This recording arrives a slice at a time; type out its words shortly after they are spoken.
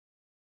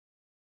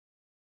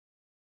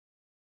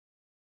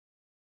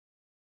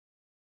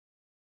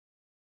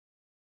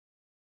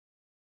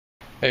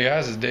Hey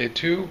guys, it's day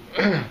two.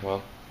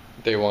 Well,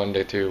 day one,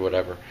 day two,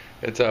 whatever.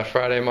 It's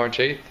Friday, March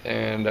 8th,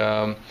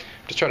 and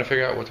just trying to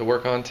figure out what to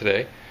work on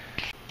today.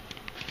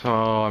 So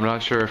I'm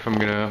not sure if I'm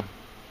gonna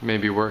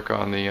maybe work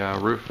on the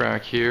roof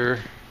rack here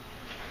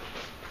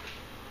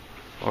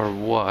or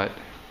what.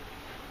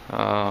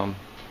 But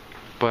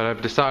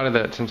I've decided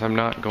that since I'm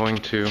not going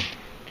to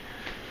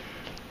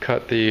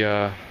cut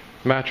the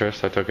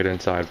mattress, I took it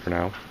inside for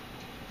now.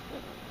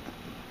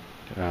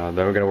 Then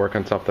we're gonna work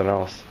on something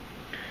else.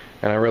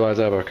 And I realize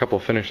I have a couple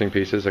of finishing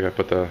pieces. I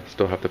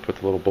still have to put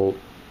the little bolt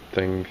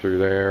thing through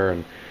there,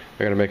 and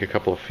I gotta make a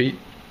couple of feet.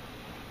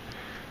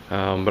 But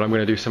I'm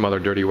gonna do some other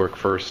dirty work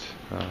first,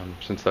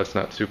 since that's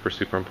not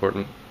super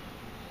important.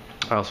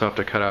 I also have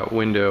to cut out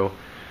window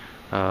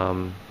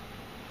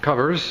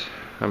covers.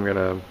 I'm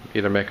gonna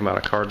either make them out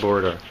of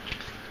cardboard or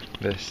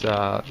this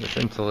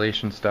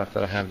insulation stuff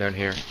that I have down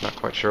here. Not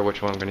quite sure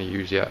which one I'm gonna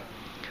use yet.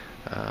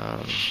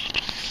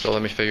 So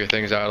let me figure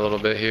things out a little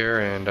bit here,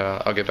 and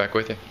I'll get back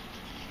with you.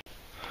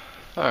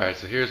 Alright,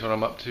 so here's what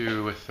I'm up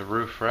to with the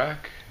roof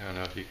rack. I don't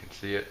know if you can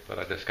see it, but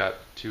I just got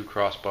two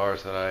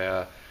crossbars that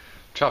I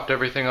chopped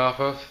everything off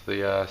of.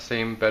 The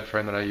same bed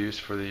frame that I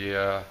used for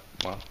the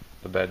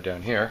bed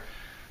down here.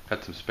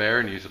 Had some spare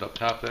and used it up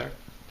top there.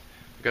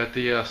 Got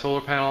the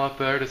solar panel up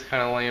there, just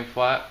kind of laying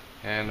flat.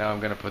 And now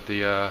I'm going to put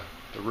the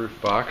roof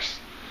box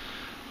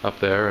up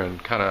there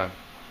and kind of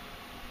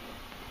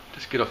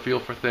just get a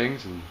feel for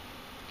things and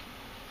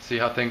see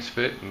how things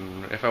fit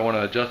and if I want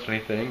to adjust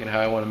anything and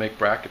how I want to make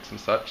brackets and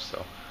such.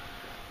 So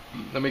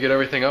let me get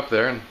everything up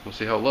there and we'll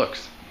see how it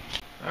looks.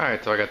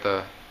 Alright, so I got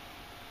the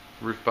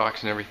roof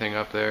box and everything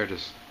up there,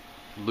 just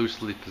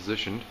loosely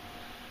positioned.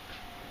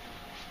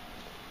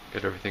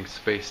 Get everything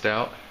spaced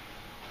out.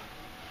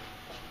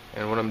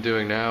 And what I'm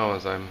doing now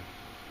is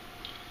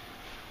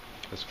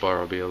this bar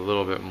will be a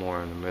little bit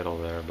more in the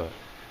middle there, but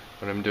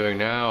what I'm doing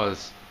now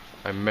is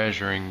I'm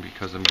measuring,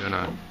 because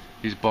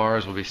these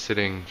bars will be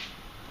sitting,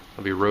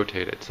 they'll be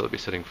rotated, so they'll be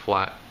sitting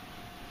flat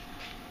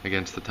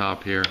against the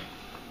top here.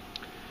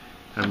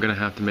 And I'm going to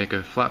have to make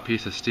a flat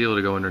piece of steel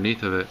to go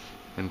underneath of it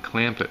and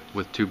clamp it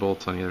with two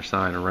bolts on either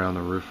side around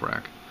the roof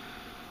rack.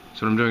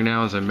 So what I'm doing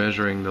now is I'm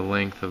measuring the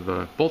length of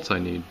the bolts I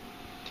need,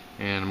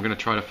 and I'm going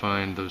to try to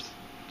find those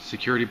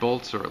security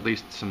bolts, or at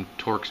least some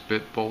Torx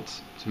bit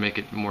bolts, to make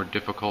it more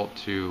difficult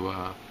to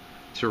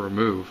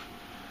remove.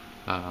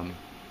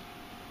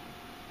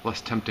 Less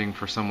tempting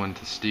for someone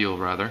to steal,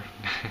 rather.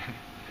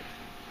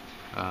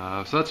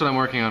 So that's what I'm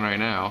working on right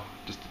now,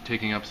 just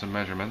taking up some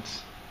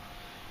measurements.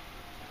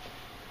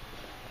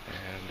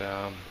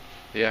 And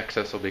the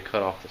excess will be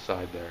cut off the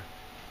side there.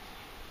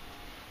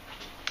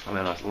 And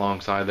then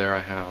alongside there I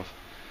have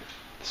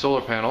the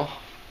solar panel.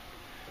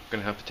 I'm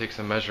going to have to take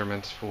some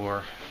measurements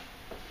for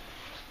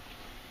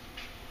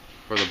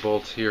the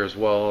bolts here as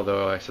well,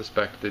 although I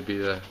suspect they'd be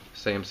the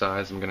same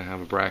size. I'm going to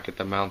have a bracket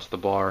that mounts the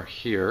bar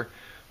here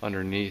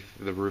underneath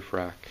the roof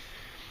rack.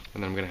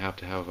 And then I'm going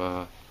to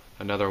have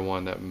another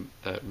one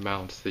that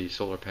mounts the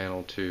solar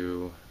panel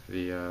to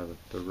the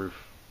roof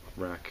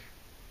rack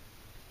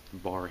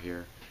bar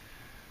here.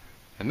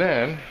 And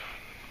then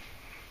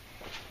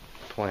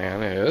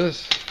plan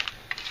is,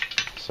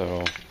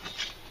 so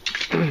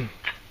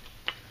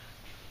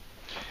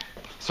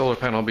solar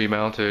panel will be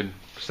mounted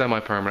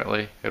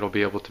semi-permanently. It'll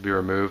be able to be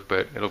removed,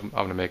 but I'm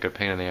going to make it a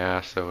pain in the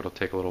ass, so it'll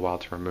take a little while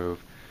to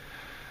remove.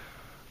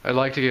 I'd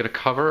like to get a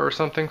cover or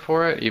something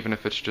for it, even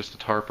if it's just a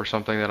tarp or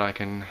something that I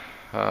can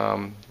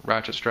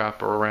ratchet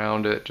strap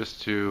around it,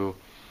 just to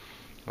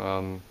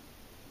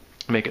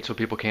make it so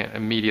people can't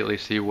immediately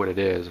see what it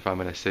is if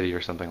I'm in a city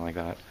or something like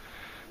that.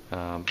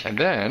 And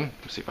then,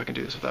 let's see if I can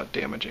do this without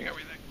damaging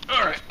everything.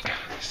 Alright,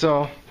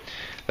 so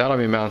that'll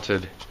be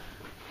mounted,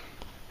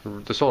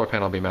 the solar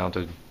panel will be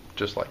mounted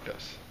just like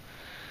this.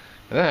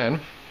 And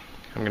then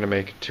I'm going to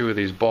make two of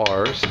these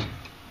bars.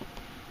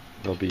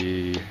 They'll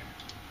be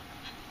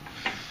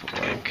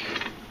like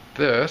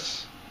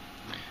this.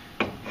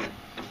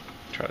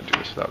 Try to do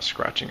this without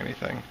scratching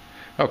anything.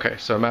 Okay,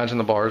 so imagine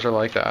the bars are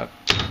like that.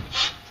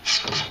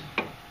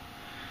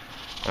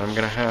 And I'm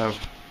going to have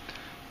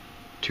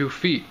 2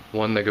 feet,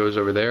 one that goes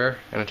over there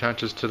and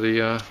attaches to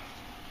the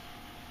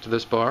to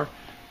this bar,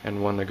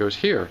 and one that goes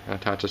here and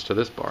attaches to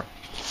this bar.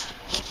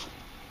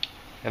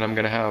 And I'm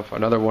going to have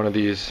another one of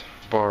these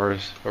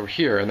bars over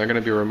here, and they're going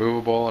to be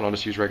removable, and I'll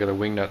just use regular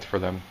wing nuts for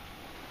them.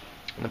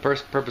 And the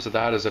purpose of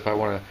that is if I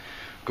want to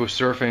go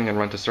surfing and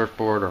rent a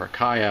surfboard or a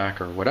kayak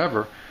or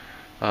whatever,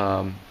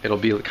 it'll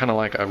be kind of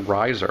like a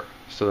riser,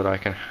 so that I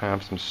can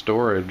have some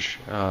storage,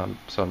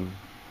 some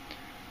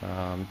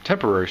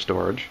temporary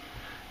storage.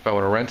 If I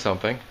want to rent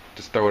something,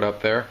 just throw it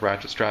up there,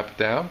 ratchet strap it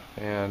down,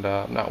 and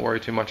not worry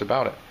too much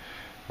about it.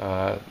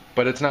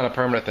 But it's not a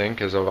permanent thing,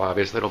 because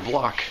obviously it'll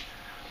block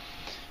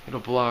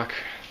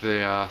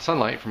the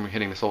sunlight from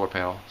hitting the solar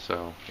panel,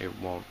 so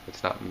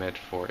it's not meant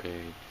for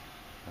a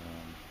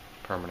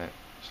permanent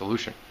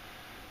solution.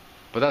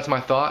 But that's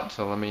my thought,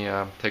 so let me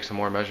take some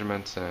more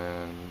measurements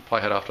and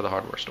probably head off to the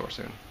hardware store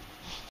soon.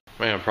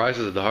 Man,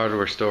 prices at the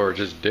hardware store are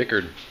just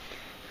dickered.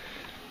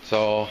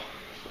 So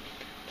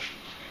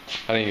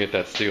I didn't get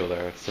that steel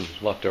there. It's some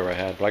leftover I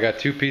had. But I got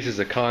 2 pieces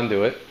of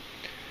conduit.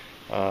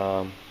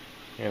 And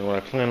what I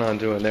plan on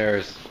doing there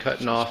is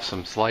cutting off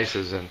some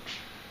slices and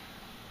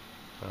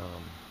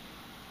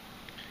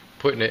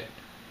putting it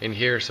in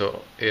here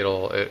so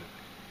it'll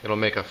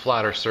make a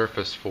flatter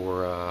surface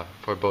for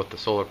both the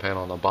solar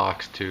panel and the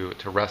box to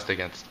rest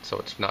against, so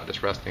it's not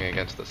just resting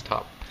against this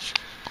top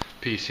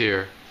piece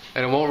here.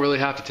 And it won't really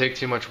have to take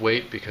too much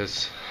weight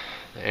because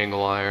the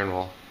angle iron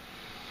will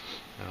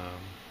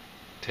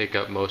take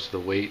up most of the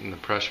weight and the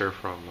pressure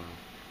from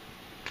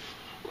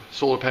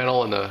solar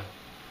panel and the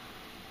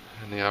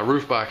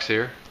roof box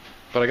here.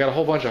 But I got a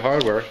whole bunch of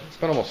hardware. It's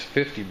been almost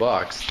 $50.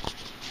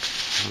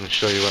 I'm going to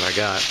show you what I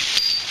got.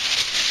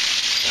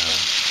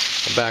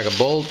 A bag of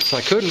bolts.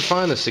 I couldn't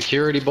find the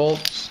security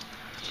bolts,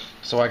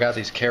 so I got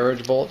these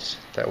carriage bolts.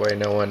 That way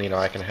no one,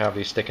 I can have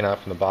these sticking out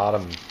from the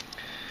bottom.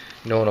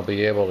 No one will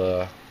be able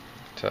to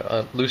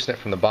loosen it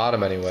from the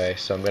bottom anyway,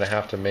 so I'm going to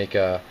have to make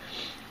a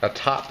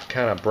top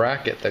kind of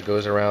bracket that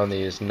goes around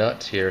these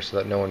nuts here so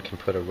that no one can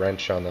put a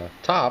wrench on the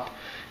top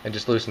and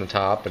just loosen the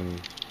top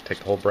and take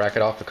the whole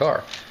bracket off the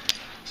car.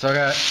 So I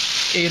got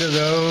 8 of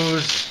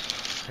those,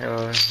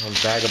 a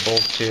bag of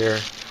bolts here,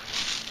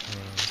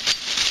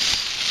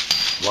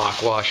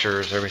 lock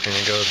washers, everything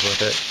that goes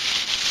with it.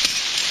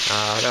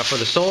 Now for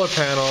the solar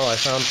panel, I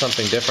found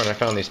something different. I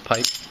found these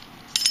pipe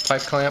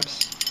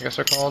clamps, I guess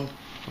they're called.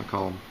 I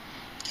call them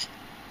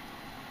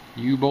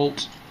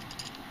U-bolt.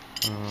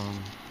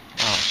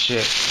 Oh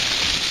shit!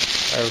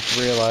 I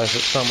realized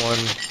that someone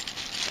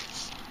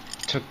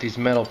took these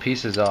metal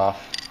pieces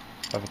off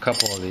of a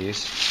couple of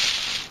these.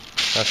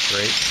 That's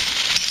great.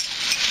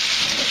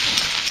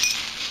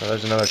 So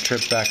there's another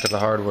trip back to the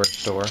hardware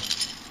store.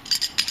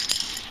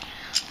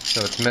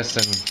 So it's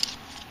missing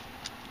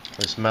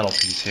this metal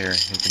piece here,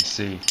 you can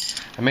see.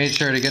 I made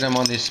sure to get them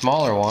on these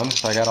smaller ones,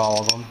 so I got all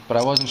of them, but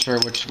I wasn't sure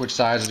which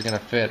size is going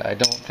to fit. I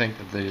don't think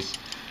that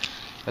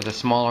the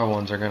smaller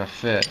ones are going to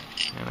fit,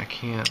 and I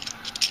can't.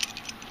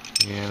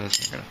 Yeah, this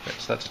is going to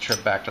fit. So that's a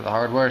trip back to the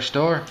hardware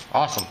store.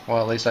 Awesome. Well,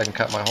 at least I can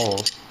cut my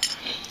holes.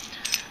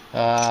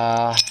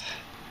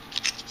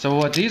 So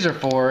what these are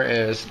for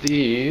is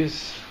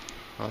these.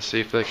 I'll see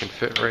if they can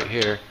fit right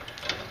here.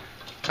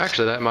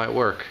 Actually, that might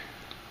work.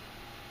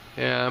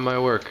 Yeah, that might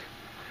work.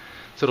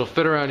 So it'll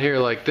fit around here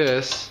like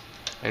this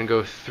and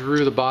go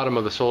through the bottom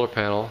of the solar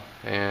panel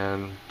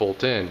and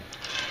bolt in.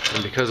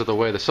 And because of the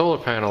way the solar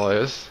panel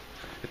is,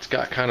 it's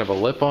got kind of a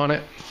lip on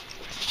it.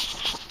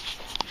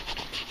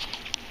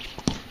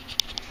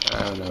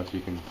 I don't know if you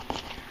can,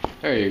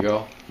 there you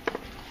go.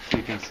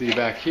 You can see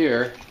back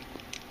here,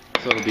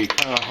 so it'll be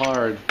kind of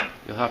hard.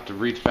 You'll have to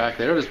reach back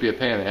there. It'll just be a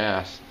pain in the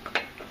ass,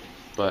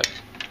 but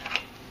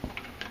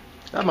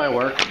that might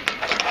work.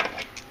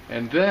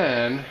 And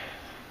then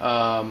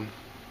I'm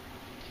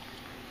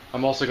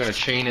also going to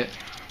chain it.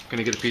 I'm going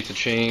to get a piece of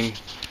chain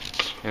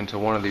into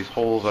one of these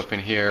holes up in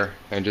here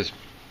and just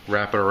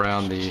wrap it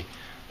around the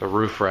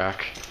roof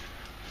rack.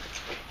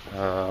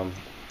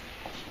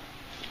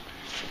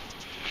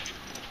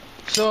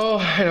 So,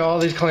 all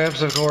these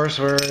clamps, of course,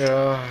 were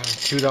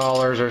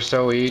 $2 or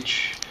so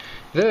each.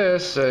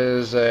 This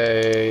is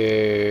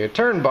a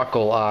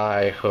turnbuckle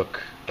eye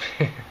hook.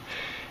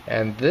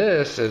 And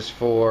this is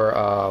for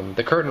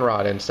the curtain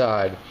rod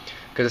inside,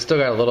 because it's still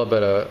got a little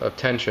bit of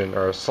tension,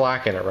 or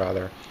slack in it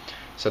rather.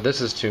 So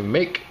this is to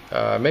make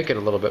it a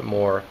little bit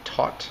more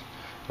taut,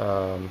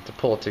 to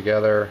pull it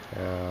together.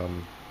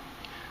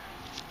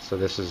 So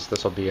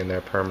this will be in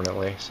there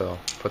permanently. So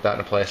put that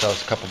in place. That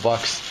was a couple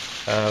bucks.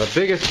 The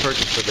biggest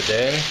purchase of the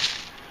day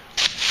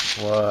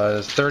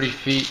was 30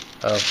 feet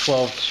of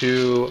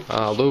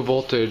 12-2 low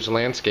voltage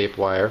landscape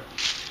wire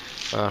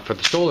for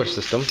the solar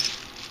system.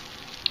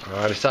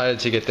 I decided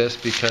to get this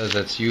because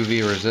it's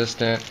UV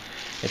resistant.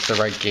 It's the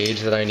right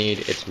gauge that I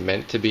need. It's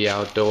meant to be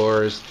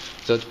outdoors,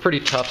 so it's pretty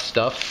tough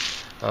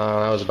stuff.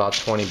 That was about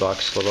 20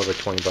 bucks, a little over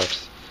 20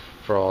 bucks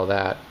for all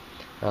that.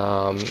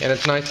 And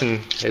it's nice and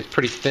it's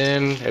pretty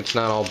thin. It's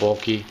not all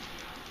bulky.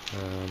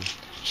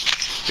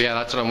 But yeah,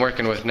 that's what I'm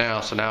working with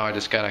now. So now I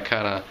just gotta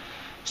kind of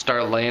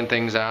start laying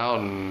things out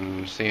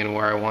and seeing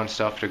where I want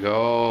stuff to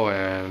go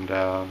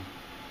and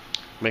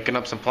making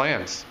up some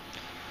plans.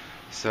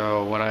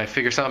 So when I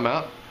figure something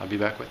out, I'll be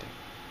back with you.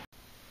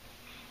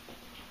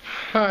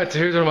 Alright, so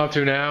here's what I'm up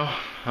to now.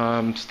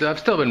 I've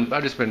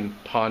just been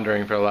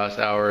pondering for the last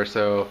hour or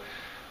so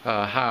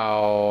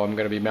how I'm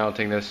going to be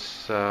mounting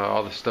this,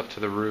 all the stuff to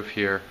the roof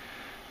here.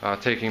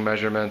 Taking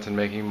measurements and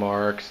making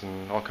marks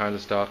and all kinds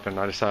of stuff, and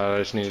I decided I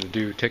just needed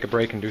to take a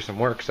break and do some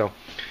work. So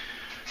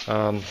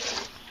on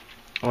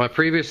my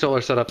previous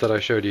solar setup that I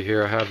showed you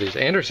here, I have these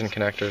Anderson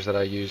connectors that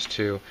I use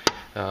to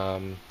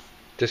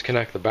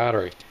disconnect the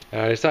battery. And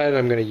I decided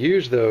I'm going to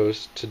use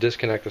those to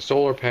disconnect the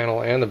solar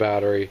panel and the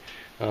battery.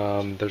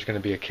 There's going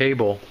to be a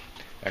cable,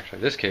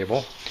 actually this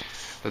cable,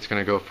 that's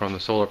going to go from the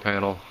solar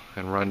panel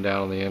and run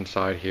down on the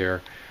inside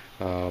here.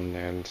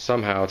 And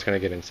somehow it's going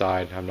to get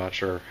inside. I'm not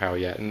sure how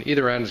yet. And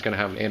either end is going to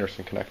have an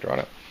Anderson connector on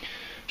it.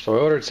 So I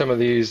ordered some of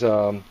these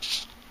Anderson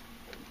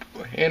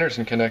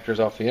connectors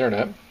off the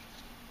internet.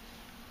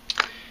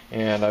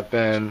 and I've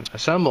been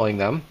assembling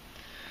them.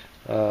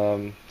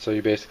 So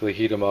you basically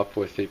heat them up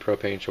with the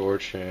propane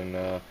torch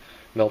and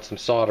melt some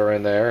solder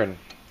in there, and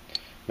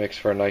makes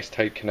for a nice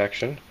tight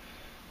connection.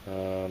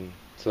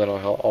 So then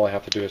all I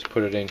have to do is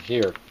put it in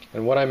here.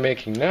 And what I'm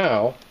making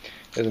now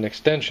is an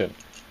extension,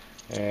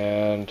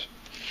 and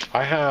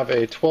I have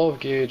a 12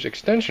 gauge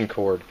extension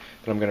cord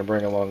that I'm going to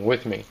bring along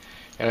with me.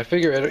 And I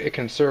figure it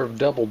can serve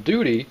double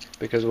duty,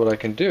 because what I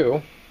can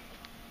do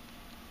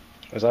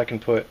is I can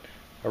put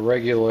a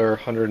regular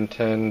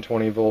 110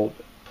 20 volt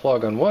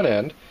plug on one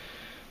end,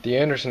 the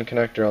Anderson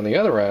connector on the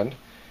other end,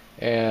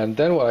 and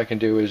then what I can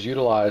do is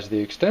utilize the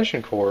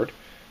extension cord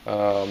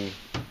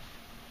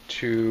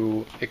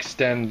to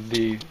extend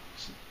the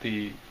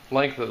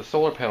length of the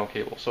solar panel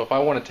cable. So if I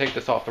want to take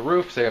this off the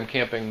roof, say I'm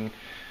camping,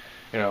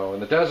 in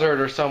the desert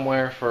or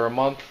somewhere for a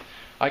month,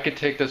 I could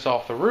take this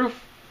off the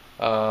roof,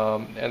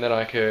 and then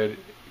I could,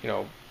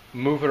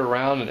 move it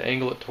around and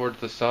angle it towards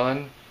the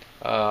sun,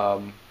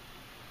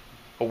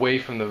 away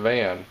from the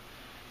van.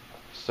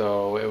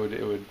 So it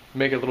would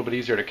make it a little bit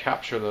easier to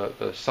capture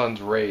the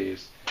sun's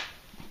rays.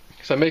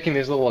 So I'm making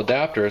these little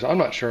adapters. I'm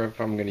not sure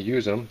if I'm going to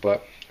use them,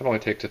 but it only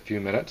takes a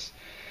few minutes.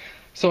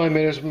 So I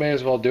may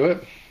as well do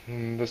it.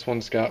 And this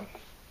one's got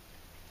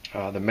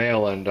the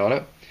male end on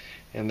it,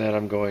 and then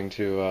I'm going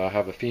to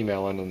have a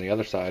female end on the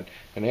other side.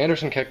 And the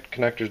Anderson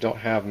connectors don't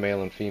have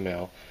male and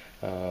female.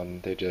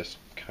 They just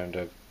kind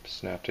of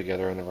snap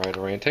together in the right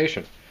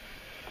orientation.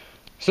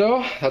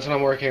 So that's what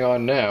I'm working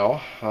on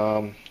now.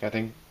 I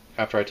think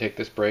after I take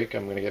this break,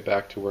 I'm going to get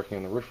back to working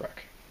on the roof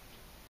rack.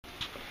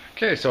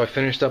 Okay, so I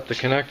finished up the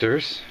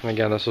connectors. And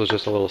again, this was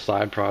just a little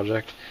side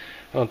project.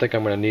 I don't think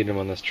I'm going to need them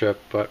on this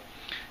trip, but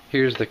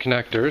here's the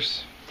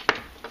connectors.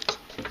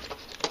 There's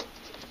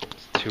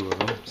two of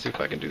them. Let's see if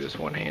I can do this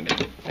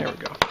one-handed. There we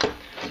go.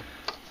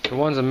 So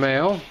one's a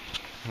male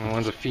and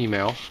one's a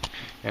female.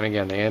 And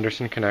again, the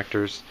Anderson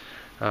connectors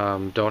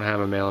don't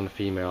have a male and a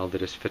female. They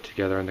just fit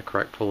together in the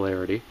correct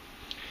polarity.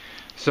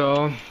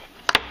 So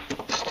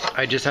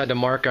I just had to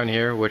mark on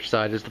here which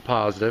side is the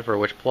positive, or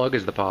which plug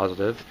is the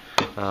positive.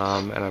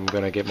 And I'm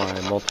going to get my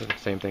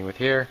same thing with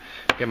here,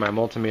 get my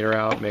multimeter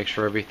out, make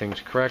sure everything's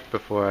correct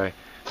before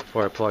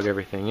I plug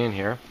everything in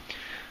here.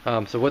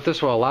 So what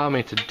this will allow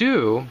me to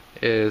do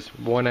is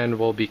one end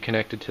will be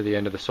connected to the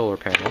end of the solar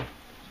panel,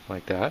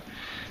 like that.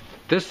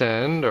 This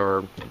end,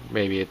 or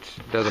maybe it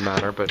doesn't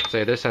matter, but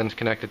say this end's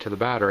connected to the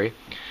battery,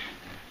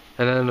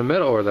 and then in the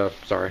middle, or the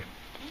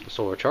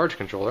solar charge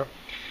controller,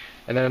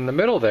 and then in the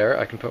middle there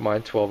I can put my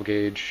 12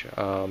 gauge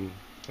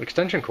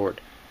extension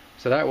cord.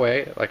 So that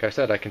way, like I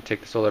said, I can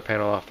take the solar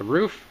panel off the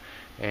roof,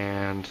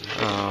 and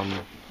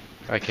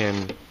I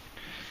can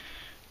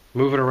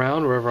move it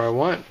around wherever I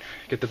want,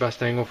 get the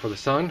best angle for the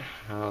sun.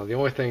 The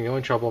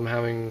only trouble I'm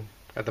having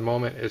at the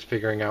moment is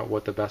figuring out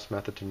what the best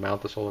method to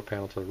mount the solar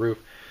panel to the roof,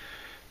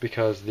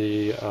 because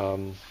the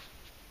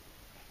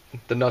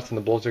nuts and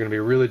the bolts are going to be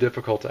really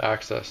difficult to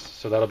access.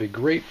 So that'll be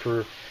great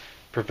for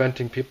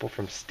preventing people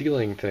from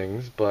stealing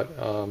things, but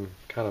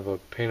kind of a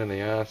pain in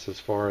the ass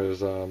as far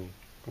as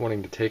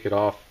wanting to take it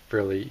off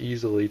fairly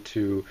easily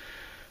to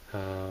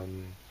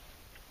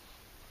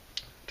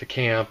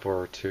camp,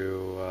 or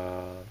to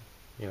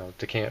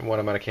camp when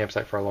I'm at a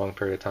campsite for a long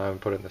period of time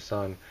and put it in the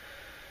sun.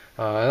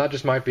 And that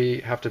just might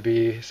have to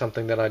be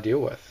something that I deal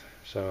with.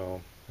 So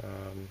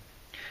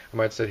I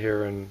might sit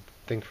here and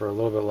think for a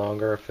little bit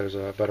longer if there's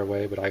a better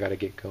way, but I got to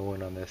get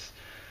going on this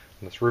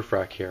roof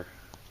rack here.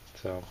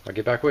 So I'll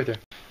get back with you.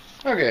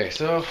 Okay,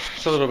 so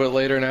it's a little bit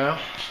later now,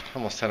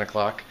 almost 10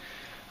 o'clock.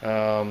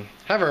 Haven't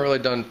really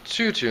done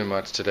too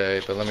much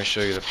today, but let me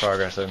show you the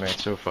progress I've made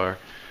so far.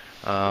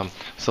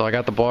 So I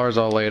got the bars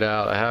all laid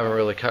out. I haven't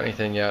really cut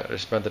anything yet. I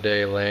spent the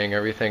day laying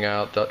everything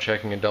out,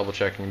 checking and double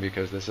checking,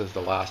 because this is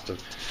the last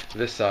of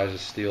this size of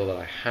steel that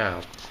I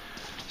have.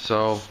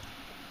 So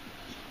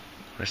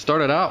I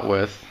started out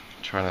with,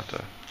 try not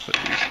to put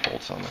these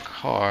bolts on the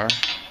car.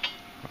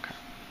 Okay.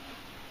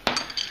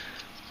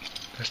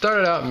 I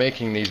started out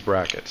making these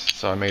brackets.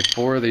 So I made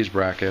 4 of these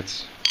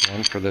brackets,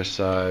 one for this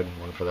side,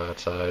 one for that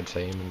side,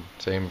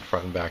 same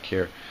front and back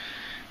here.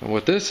 And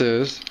what this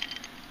is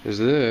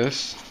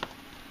this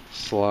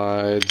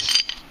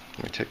slides.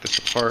 Let me take this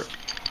apart.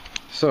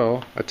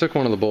 So I took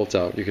one of the bolts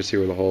out. You can see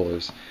where the hole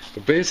is.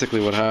 But basically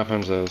what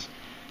happens is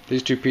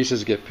these two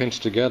pieces get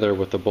pinched together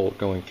with the bolt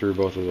going through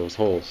both of those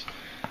holes.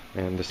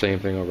 And the same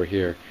thing over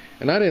here.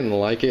 And I didn't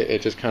like it.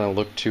 It just kind of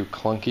looked too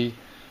clunky.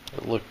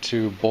 It looked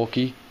too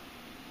bulky.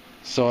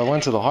 So I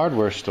went to the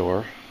hardware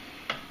store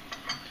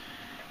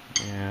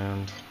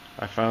and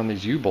I found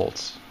these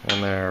U-bolts.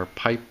 And they're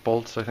pipe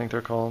bolts, I think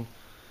they're called.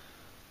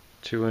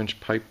 2-inch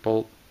pipe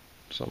bolt,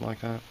 something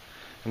like that.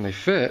 And they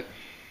fit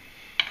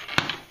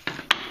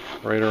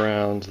right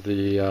around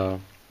the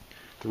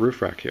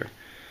roof rack here.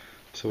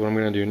 So what I'm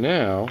going to do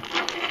now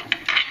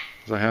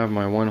is I have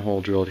my one hole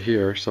drilled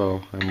here,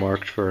 so I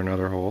marked for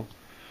another hole,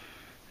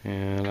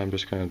 and I'm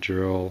just going to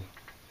drill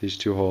these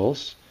 2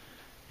 holes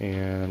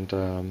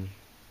and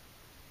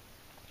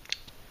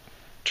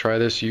try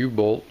this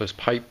U-bolt, this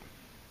pipe.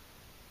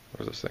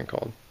 What is this thing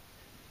called?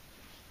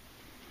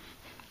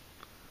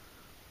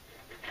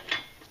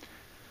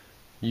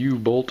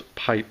 U-bolt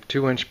pipe,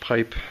 2-inch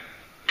pipe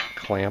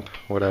clamp,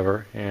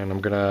 whatever, and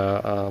I'm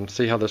gonna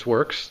see how this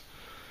works.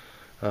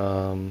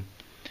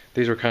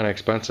 These were kind of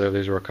expensive.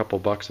 These were a couple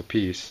bucks a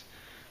piece,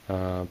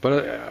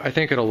 but I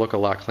think it'll look a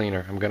lot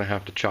cleaner. I'm gonna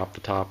have to chop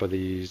the top of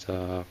these,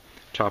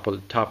 chop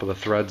the top of the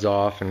threads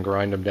off and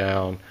grind them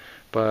down,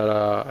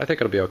 but I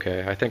think it'll be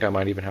okay. I think I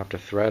might even have to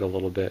thread a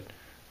little bit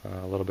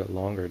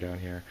longer down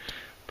here.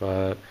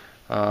 But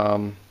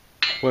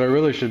what I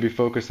really should be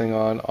focusing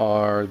on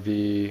are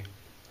the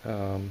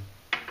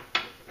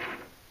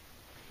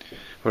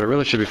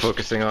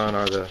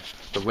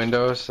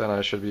windows, and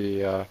I should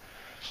be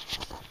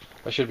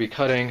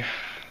cutting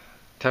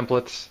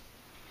templates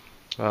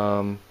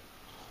that'll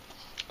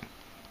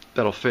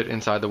fit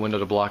inside the window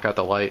to block out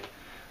the light.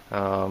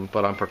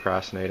 But I'm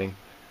procrastinating,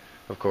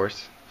 of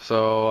course.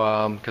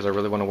 So because I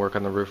really want to work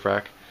on the roof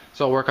rack.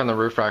 So I'll work on the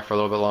roof rack for a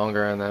little bit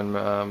longer, and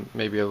then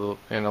maybe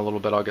in a little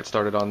bit I'll get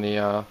started on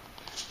the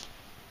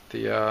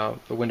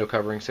window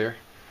coverings here.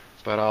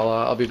 But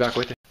I'll be back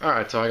with you. All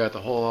right, so I got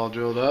the hole all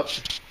drilled up,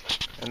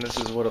 and this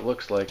is what it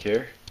looks like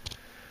here.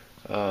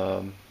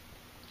 It's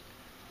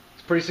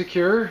pretty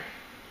secure.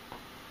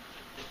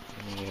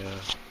 Yeah,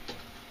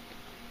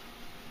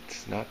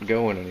 it's not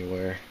going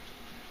anywhere.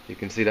 You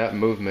can see that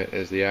movement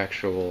is the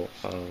actual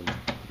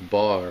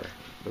bar,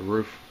 the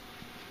roof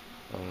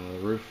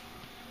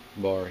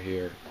bar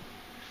here.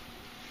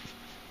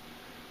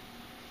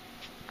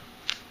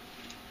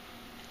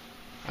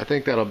 I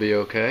think that'll be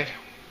okay.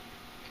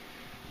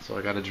 So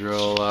I got to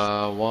drill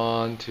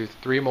 1, 2,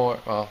 3 more,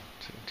 well,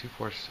 2,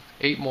 4, 6,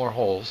 8 more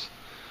holes,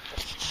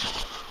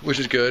 which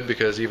is good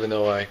because even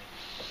though I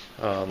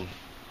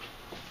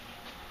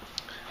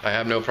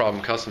have no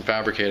problem custom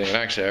fabricating, and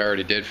actually I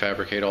already did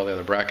fabricate all the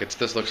other brackets,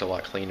 this looks a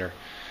lot cleaner.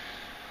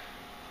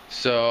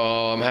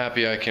 So I'm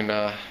happy I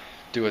can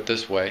do it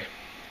this way.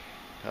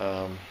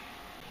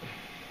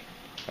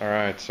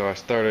 Alright, so I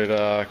started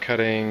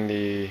cutting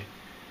the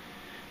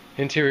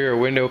interior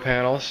window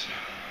panels.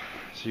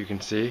 So you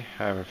can see,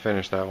 I haven't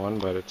finished that one,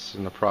 but it's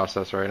in the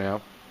process right now.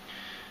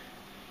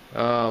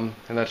 And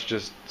that's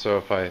just so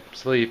if I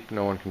sleep,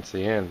 no one can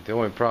see in. The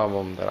only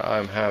problem that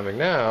I'm having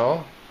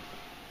now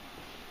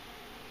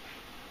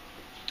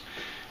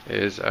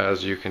is,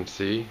 as you can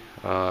see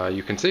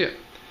it.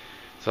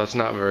 So it's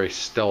not very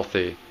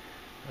stealthy.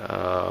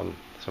 So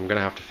I'm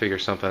gonna have to figure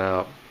something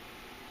out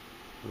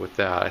with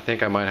that. I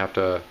think I might have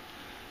to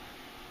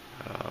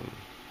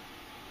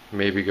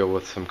maybe go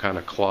with some kind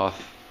of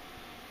cloth.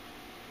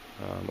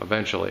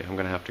 Eventually I'm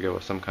gonna have to go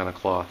with some kind of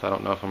cloth. I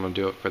don't know if I'm gonna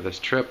do it for this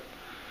trip,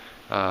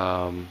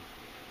 but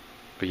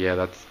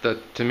yeah,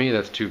 to me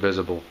that's too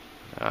visible.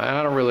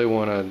 I don't really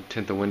want to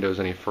tint the windows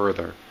any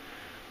further,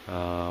 but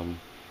I'm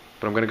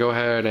gonna go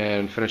ahead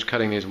and finish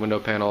cutting these window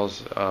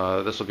panels.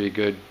 This will be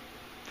good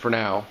for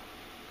now,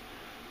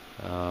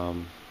 but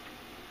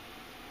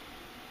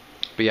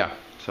yeah,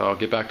 so I'll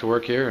get back to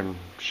work here and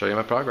show you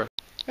my progress.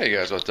 Hey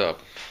guys, what's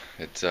up?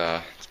 It's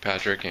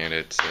Patrick, and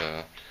it's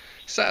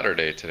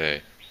Saturday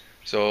today.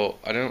 So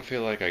I don't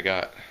feel like I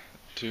got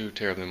too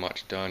terribly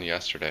much done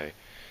yesterday.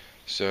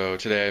 So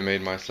today I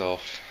made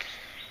myself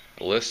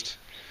a list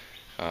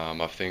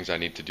of things I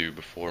need to do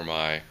before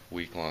my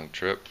week-long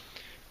trip,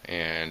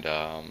 and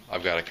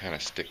I've got to kind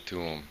of stick to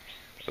them,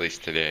 at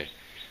least today.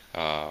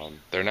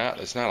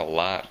 It's not a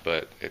lot,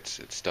 but it's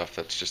stuff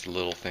that's just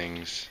little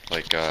things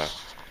like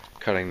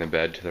cutting the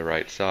bed to the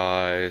right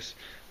size,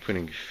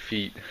 putting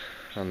feet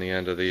on the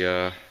end of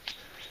the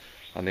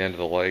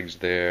legs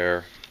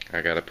there.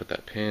 I gotta put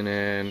that pin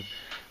in.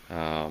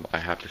 I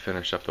have to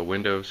finish up the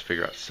windows,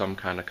 figure out some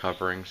kind of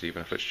coverings,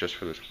 even if it's just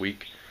for this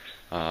week.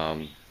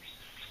 I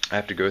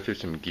have to go through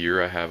some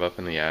gear I have up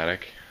in the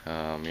attic.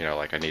 You know,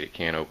 like I need a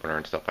can opener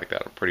and stuff like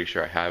that. I'm pretty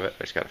sure I have it.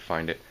 I just gotta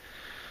find it.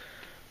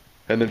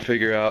 And then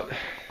figure out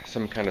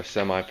some kind of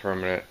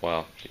semi-permanent,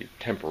 well,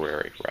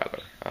 temporary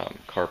rather,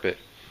 carpet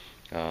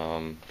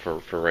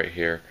for right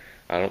here.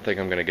 I don't think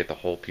I'm gonna get the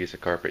whole piece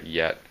of carpet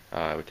yet.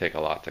 It would take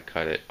a lot to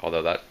cut it,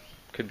 although that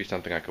could be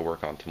something I could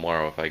work on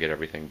tomorrow if I get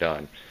everything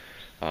done.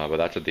 But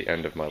that's at the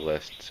end of my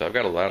list. So I've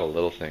got a lot of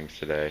little things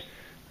today.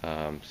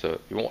 So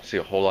you won't see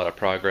a whole lot of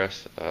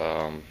progress,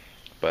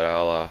 but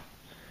I'll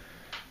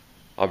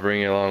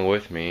bring you along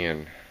with me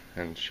and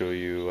show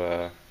you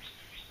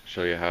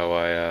how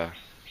I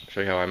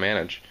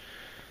manage.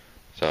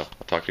 So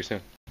I'll talk to you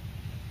soon.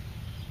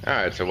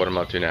 Alright, so what I'm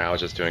up to now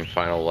is just doing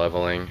final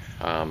leveling.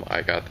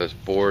 I got this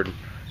board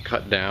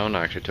cut down.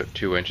 I actually took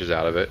 2 inches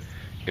out of it.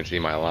 You can see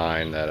my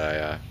line that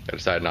I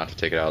decided not to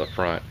take it out of the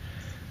front.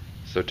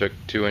 So I took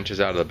 2 inches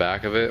out of the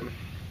back of it,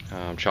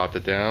 chopped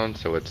it down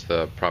so it's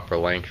the proper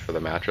length for the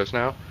mattress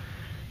now.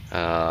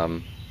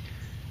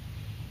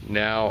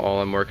 Now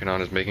all I'm working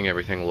on is making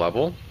everything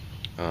level.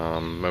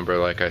 Remember,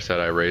 like I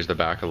said, I raised the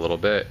back a little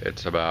bit.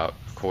 It's about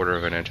 1/4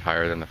 of an inch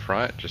higher than the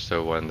front, just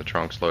so when the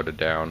trunk's loaded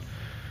down,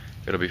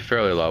 it'll be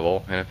fairly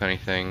level. And if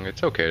anything,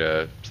 it's okay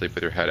to sleep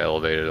with your head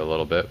elevated a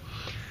little bit.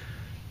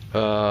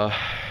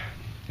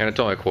 And it's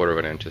only 1/4 of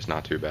an inch, it's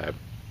not too bad.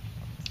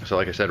 So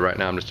like I said, right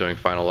now I'm just doing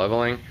final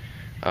leveling.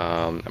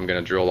 I'm going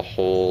to drill the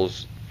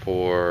holes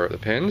for the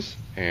pins,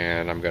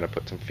 and I'm going to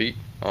put some feet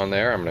on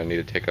there. I'm going to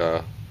need to take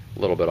a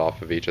little bit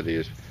off of each of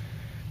these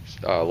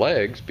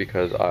legs,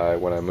 because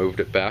when I moved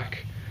it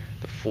back,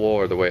 the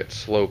floor, the way it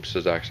slopes,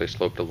 is actually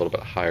sloped a little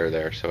bit higher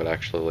there, so it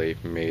actually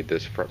made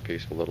this front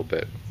piece a little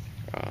bit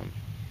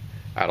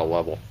out of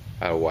level,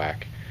 out of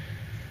whack.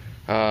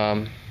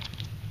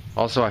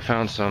 Also, I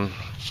found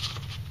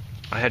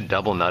I had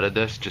double nutted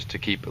this just to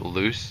keep it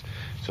loose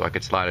so I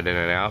could slide it in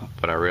and out,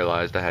 but I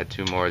realized I had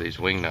 2 more of these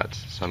wing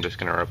nuts, so I'm just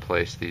going to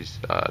replace these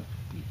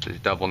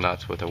double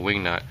nuts with a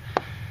wing nut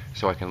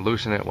so I can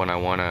loosen it when I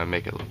want to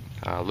make it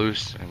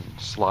loose, and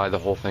slide the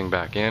whole thing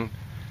back in,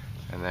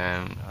 and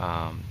then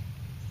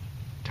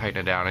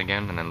tighten it down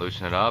again, and then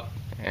loosen it up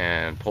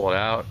and pull it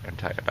out and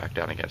tighten it back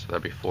down again. So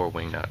there'll be 4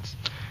 wing nuts.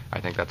 I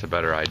think that's a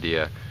better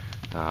idea,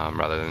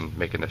 rather than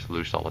making this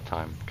loose all the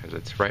time,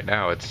 because right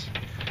now it's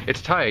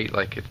tight,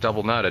 like it's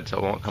double nutted, so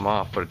it won't come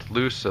off, but it's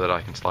loose so that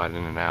I can slide in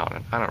and out,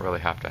 and I don't really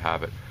have to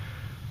have it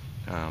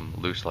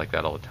loose like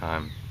that all the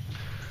time.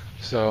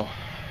 So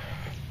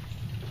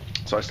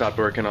I stopped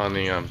working on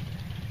the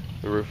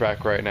roof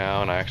rack right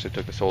now, and I actually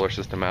took the solar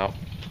system out.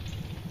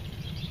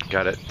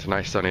 Got it. It's a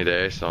nice sunny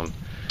day, so I'm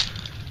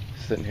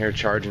sitting here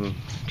charging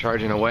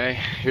away.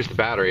 Here's the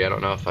battery. I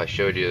don't know if I've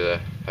showed you the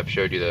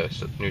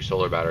new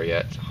solar battery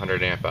yet. It's a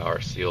 100 amp hour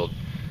sealed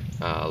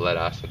lead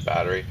acid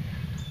battery,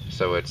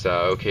 so it's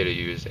okay to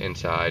use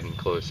inside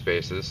enclosed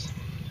spaces.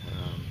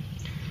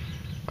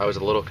 I was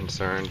a little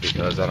concerned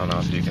because I don't know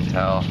if you can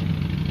tell.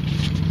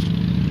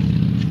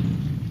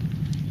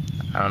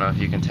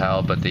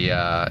 But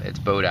it's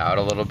bowed out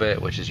a little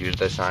bit, which is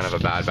usually a sign of a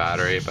bad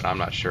battery, but I'm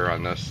not sure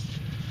on this.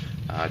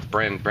 It's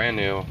brand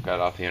new, got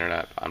it off the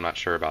internet. I'm not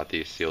sure about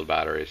these sealed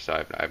batteries, so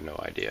I have no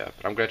idea.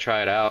 But I'm going to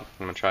try it out.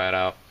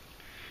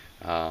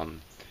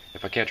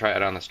 If I can't try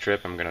it on this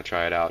trip, I'm going to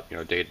try it out,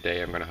 day to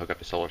day. I'm going to hook up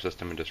the solar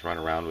system and just run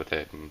around with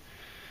it and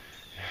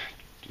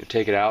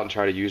take it out and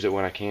try to use it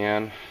when I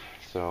can.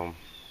 So,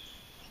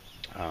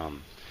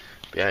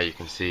 yeah, you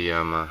can see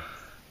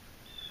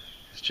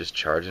it's just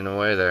charging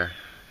away there.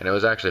 And it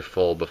was actually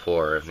full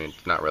before. I mean,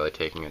 it's not really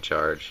taking a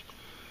charge.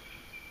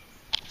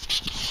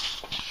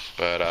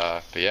 But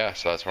yeah,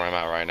 so that's where I'm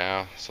at right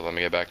now. So let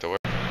me get back to work.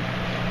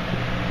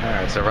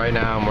 Alright, so right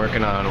now I'm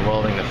working on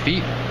welding the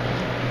feet.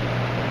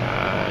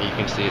 You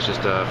can see it's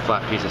just a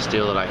flat piece of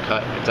steel that I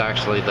cut. It's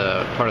actually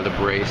the part of the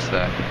brace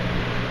that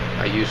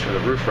I used for the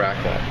roof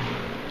rack that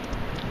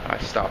I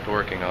stopped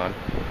working on.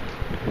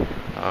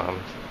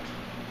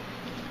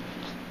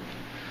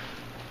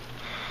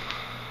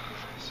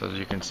 So as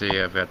you can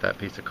see, I've got that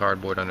piece of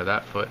cardboard under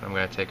that foot. I'm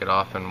going to take it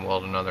off and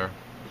weld another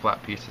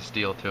flat piece of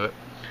steel to it.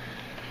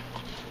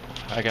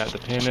 I got the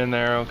pin in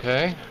there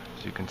okay,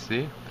 as you can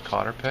see, the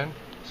cotter pin,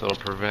 so it'll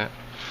prevent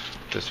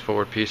this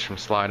forward piece from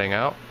sliding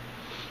out.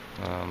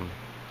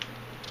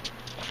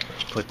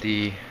 Put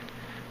the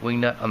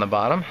wing nut on the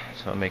bottom,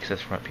 so it makes this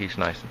front piece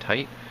nice and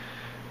tight.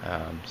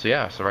 So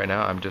yeah, so right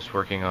now I'm just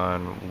working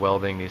on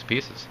welding these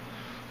pieces.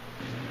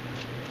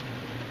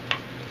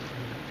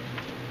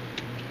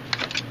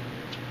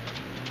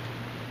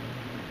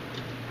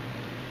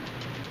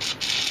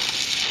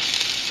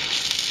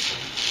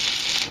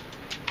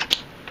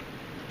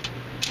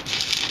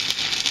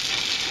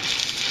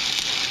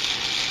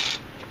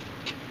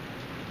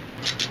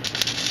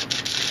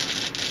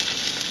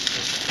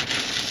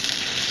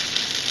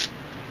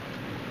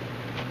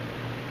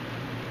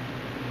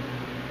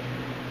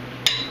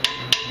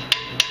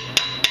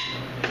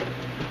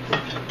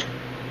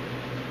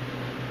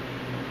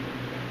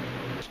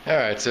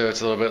 Alright, so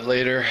it's a little bit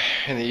later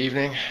in the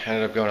evening. I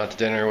ended up going out to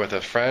dinner with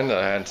a friend that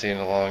I hadn't seen in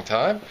a long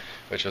time,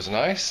 which was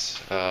nice.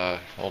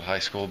 Old high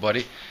school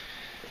buddy.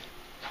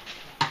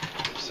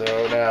 So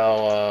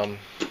now,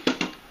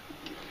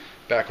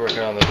 back working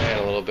on the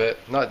van a little bit.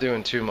 Not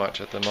doing too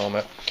much at the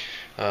moment.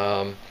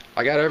 I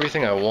got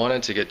everything I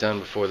wanted to get done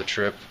before the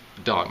trip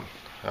done,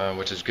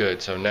 which is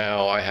good. So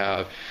now I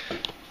have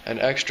an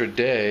extra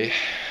day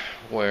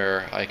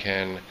where I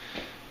can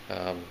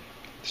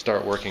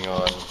start working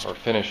on, or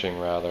finishing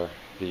rather,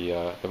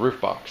 the roof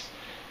box.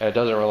 And it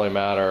doesn't really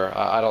matter.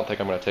 I don't think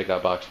I'm going to take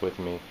that box with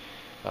me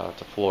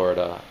to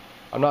Florida.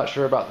 I'm not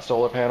sure about the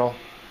solar panel,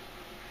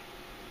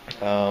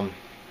 but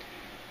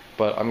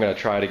I'm going to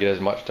try to get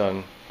as much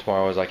done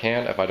tomorrow as I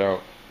can. If I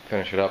don't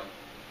finish it up,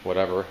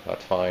 whatever,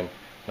 that's fine.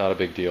 Not a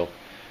big deal.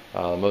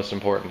 The most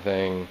important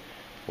thing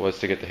was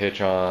to get the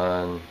hitch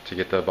on, to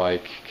get the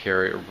bike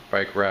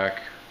rack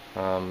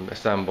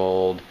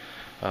assembled,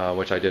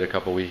 which I did a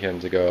couple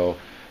weekends ago.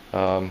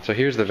 So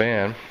here's the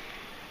van.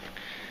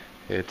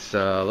 It's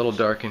a little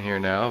dark in here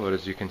now, but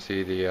as you can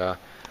see, I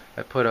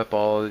put up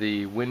all of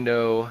the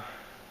window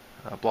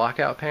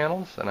blockout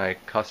panels, and I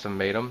custom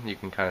made them. You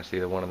can kind of see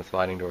the one on the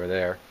sliding door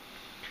there.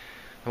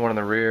 The one on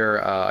the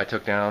rear I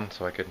took down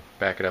so I could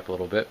back it up a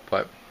little bit,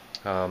 but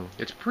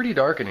it's pretty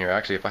dark in here.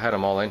 Actually, if I had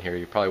them all in here,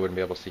 you probably wouldn't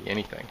be able to see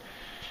anything.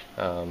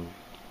 You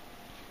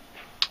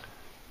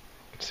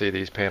can see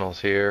these panels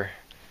here,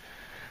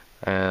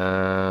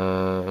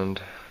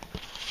 and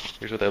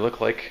here's what they look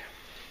like.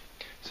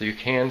 So you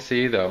can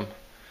see them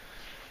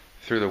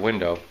through the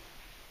window,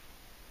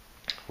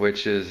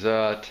 which is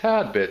a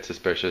tad bit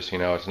suspicious. You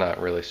know, it's not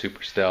really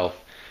super stealth.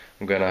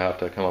 I'm gonna have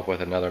to come up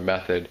with another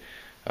method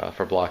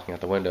for blocking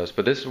out the windows,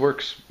 but this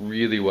works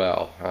really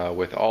well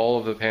with all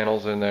of the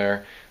panels in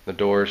there, the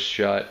doors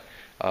shut.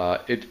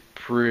 It's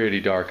pretty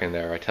dark in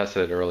there. I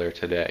tested it earlier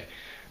today,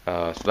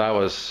 so that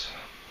was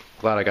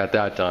glad I got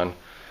that done.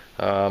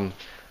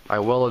 I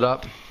welded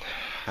up.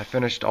 I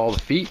finished all the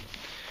feet.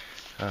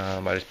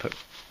 I just put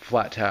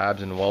flat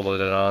tabs and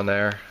welded it on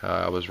there.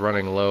 I was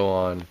running low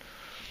on,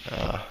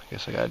 I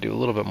guess I gotta do a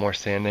little bit more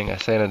sanding. I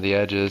sanded the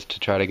edges to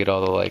try to get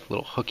all the like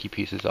little hooky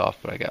pieces off,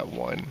 but I got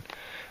one.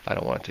 I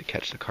don't want it to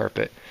catch the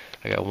carpet.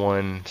 I got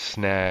one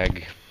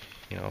snag,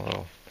 you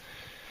know,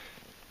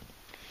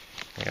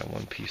 I got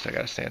one piece I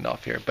gotta sand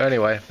off here. But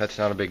anyway, that's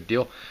not a big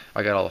deal.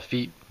 I got all the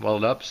feet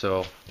welded up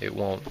so it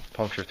won't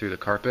puncture through the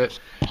carpet.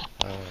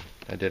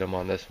 I did them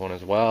on this one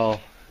as well,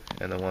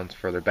 and the ones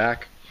further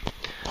back.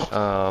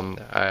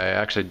 I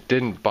actually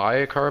didn't buy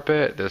a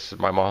carpet.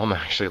 My mom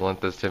actually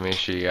lent this to me.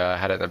 She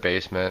had it in the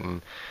basement,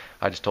 and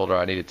I just told her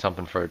I needed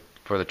something for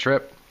the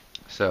trip.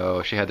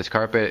 So she had this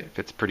carpet. It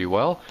fits pretty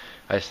well.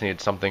 I just needed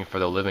something for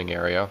the living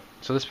area.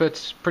 So this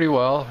fits pretty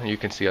well. You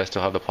can see I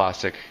still have the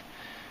plastic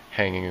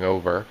hanging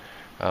over.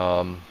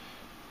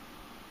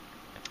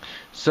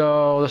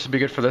 So this will be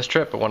good for this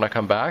trip, but when I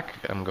come back,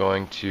 I'm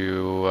going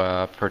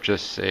to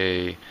purchase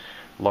a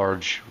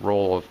large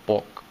roll of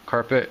bulk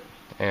carpet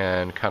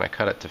and kind of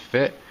cut it to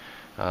fit.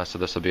 So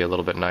this will be a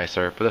little bit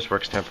nicer, but this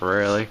works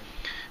temporarily.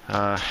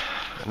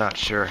 Not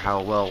sure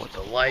how well with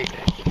the light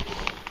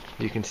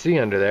you can see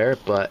under there,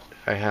 but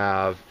I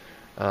have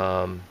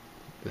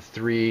the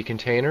 3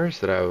 containers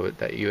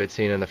that you had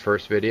seen in the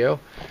first video,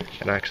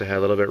 and I actually had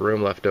a little bit of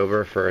room left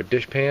over for a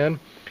dish pan.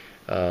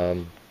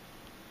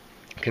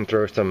 Can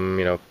throw some,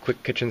 you know,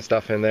 quick kitchen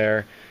stuff in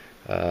there,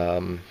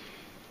 and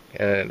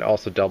it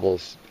also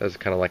doubles as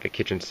kind of like a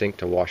kitchen sink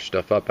to wash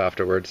stuff up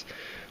afterwards.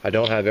 I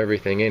don't have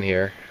everything in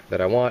here that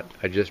I want.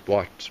 I just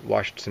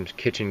washed some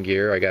kitchen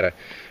gear. I gotta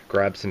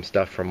grab some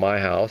stuff from my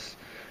house,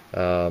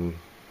 a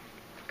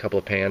couple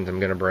of pans I'm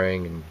gonna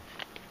bring, and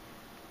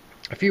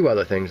a few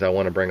other things I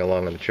want to bring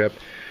along on the trip.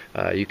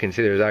 You can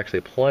see there's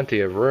actually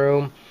plenty of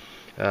room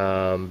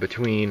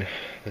between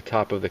the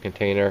top of the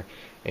container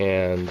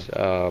and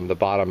the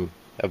bottom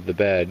of the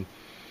bed.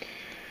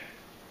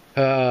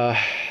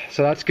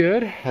 So that's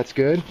good. That's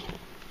good.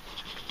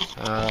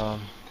 Got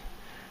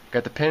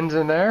the pins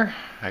in there.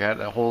 I got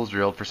the holes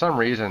drilled. For some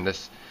reason,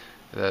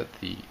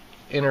 the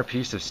inner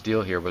piece of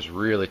steel here was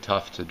really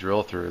tough to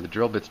drill through. The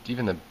drill bits,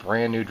 even the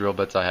brand new drill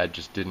bits I had,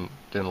 just didn't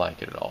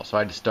like it at all. So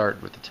I had to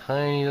start with a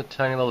tiny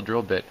little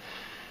drill bit,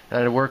 and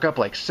I had to work up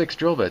like 6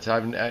 drill bits.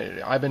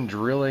 I've been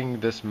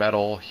drilling this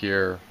metal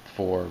here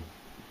for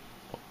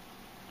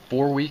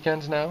 4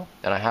 weekends now,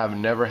 and I have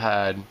never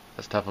had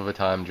as tough of a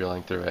time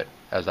drilling through it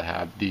as I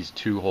have these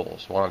 2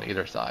 holes, one on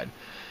either side.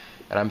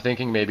 And I'm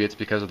thinking maybe it's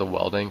because of the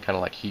welding, kind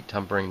of like heat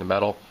tempering the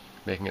metal,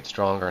 making it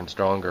stronger and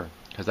stronger,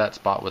 because that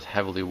spot was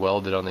heavily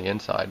welded on the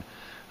inside.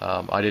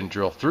 I didn't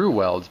drill through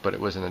welds, but it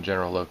was in a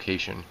general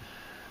location.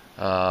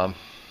 So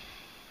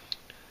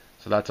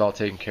that's all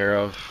taken care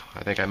of.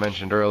 I think I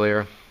mentioned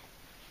earlier,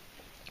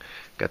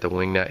 got the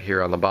wing nut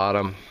here on the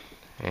bottom,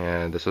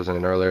 and this was in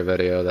an earlier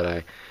video that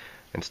I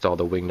installed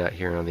the wing nut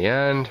here on the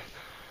end.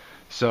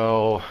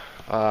 So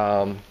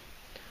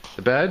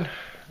the bed,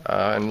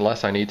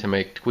 unless I need to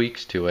make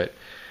tweaks to it,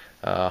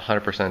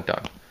 100%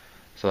 done.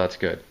 So that's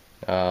good.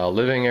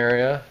 Living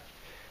area,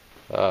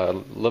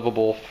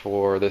 livable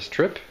for this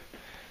trip.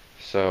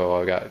 So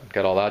I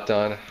got all that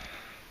done.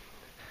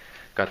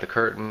 Got the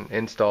curtain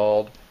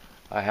installed.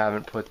 I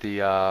haven't put the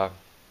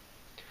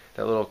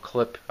that little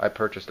clip I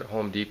purchased at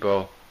Home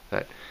Depot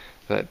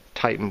that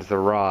tightens the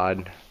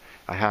rod.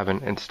 I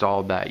haven't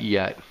installed that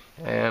yet,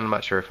 and I'm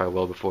not sure if I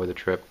will before the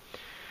trip.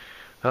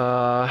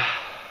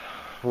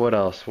 What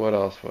else?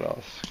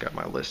 Got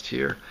my list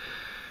here.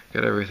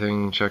 Got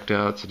everything checked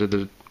out.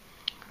 So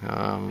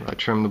I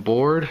trimmed the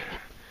board,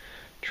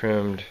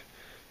 trimmed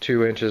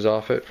 2 inches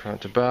off it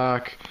front to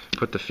back,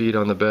 put the feet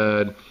on the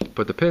bed,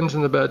 put the pins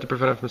in the bed to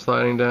prevent it from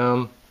sliding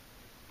down.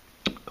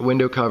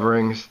 Window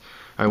coverings,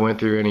 I went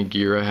through any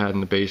gear I had in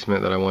the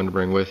basement that I wanted to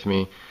bring with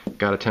me.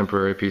 Got a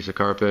temporary piece of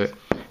carpet.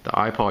 The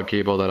iPod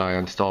cable that I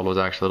installed was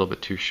actually a little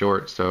bit too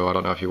short, so I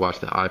don't know if you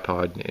watched the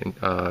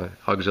iPod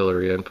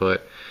auxiliary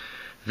input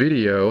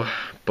video,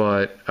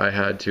 but I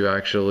had to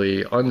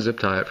actually unzip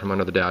tie it from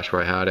under the dash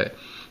where I had it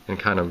and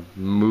kind of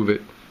move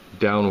it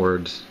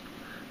downwards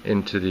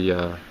into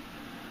the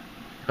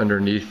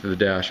underneath the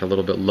dash a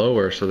little bit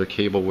lower, so the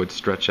cable would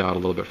stretch out a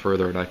little bit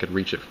further and I could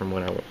reach it from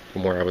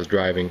where I was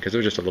driving, because it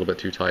was just a little bit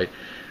too tight.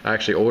 I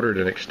actually ordered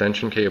an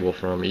extension cable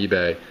from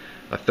eBay,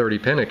 a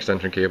 30-pin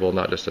extension cable,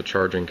 not just a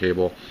charging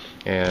cable,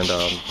 and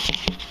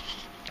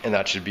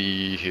that should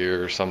be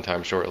here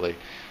sometime shortly.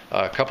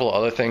 A couple of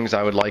other things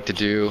I would like to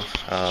do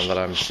that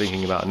I'm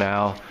thinking about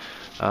now.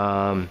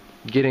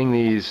 Getting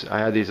these, I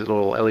had these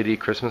little LED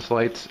Christmas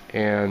lights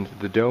and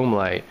the dome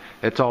light.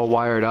 It's all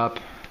wired up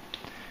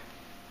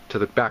to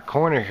the back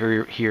corner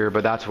here,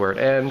 but that's where it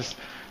ends.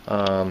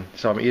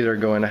 So I'm either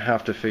going to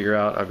have to figure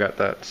out, I've got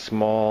that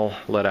small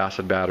lead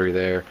acid battery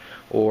there,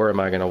 or am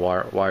I going to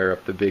wire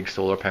up the big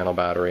solar panel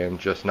battery and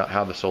just not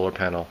have the solar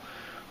panel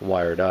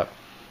wired up.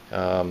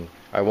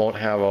 I won't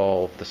have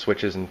all the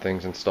switches and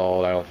things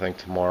installed, I don't think,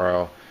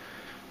 tomorrow.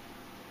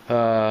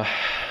 But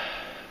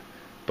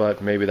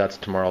maybe that's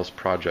tomorrow's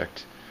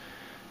project.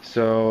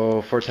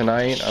 So for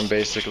tonight, I'm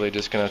basically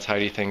just going to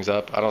tidy things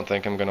up. I don't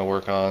think I'm going to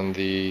work on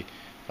the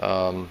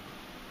roof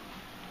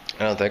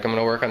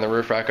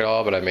rack at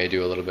all, but I may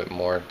do a little bit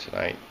more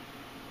tonight.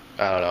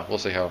 I don't know. We'll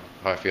see how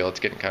I feel.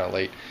 It's getting kind of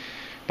late.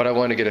 But I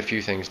want to get a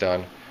few things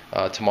done.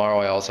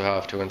 Tomorrow I also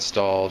have to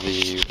install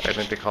the, I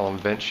think they call them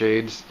vent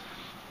shades,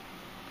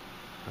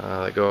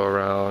 that go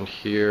around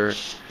here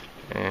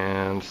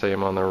and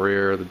same on the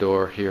rear of the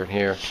door here and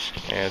here.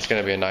 And it's going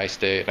to be a nice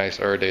day,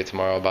 nicer day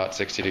tomorrow, about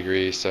 60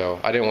 degrees. So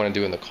I didn't want to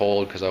do it in the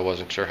cold because I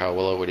wasn't sure how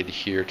well it would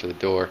adhere to the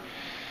door.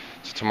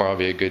 So tomorrow will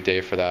be a good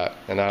day for that,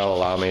 and that'll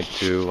allow me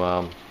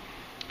to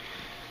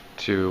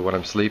when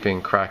I'm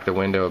sleeping, crack the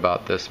window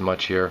about this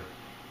much here,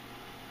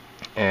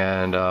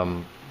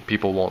 and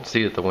people won't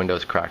see that the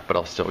window's cracked, but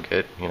I'll still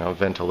get, you know,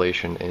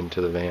 ventilation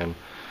into the van.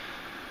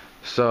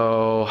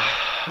 So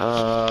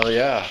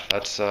yeah,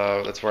 that's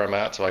where I'm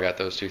at. So I got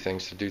those two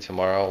things to do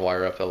tomorrow: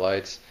 wire up the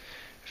lights,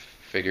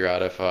 figure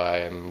out if I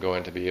am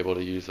going to be able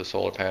to use the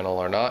solar panel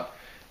or not,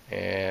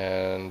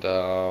 and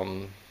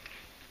the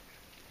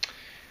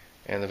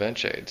vent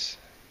shades.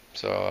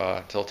 So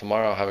until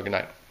tomorrow, have a good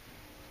night.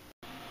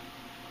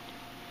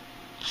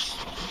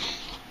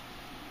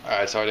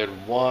 Alright, so I did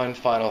one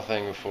final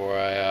thing before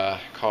I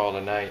call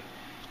it a night.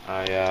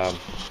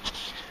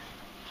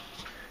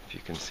 If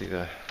you can see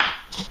the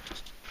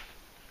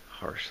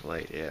harsh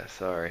light, yeah,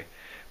 sorry.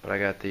 But I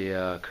got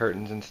the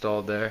curtains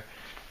installed there,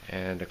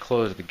 and to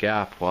close the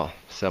gap, well,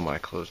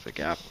 semi-close the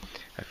gap,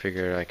 I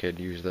figured I could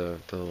use the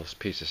little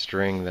piece of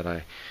string that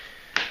I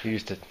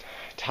used to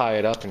tie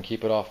it up and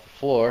keep it off the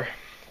floor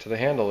to the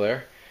handle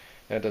there,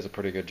 and it does a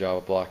pretty good job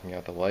of blocking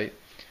out the light.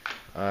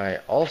 I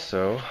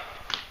also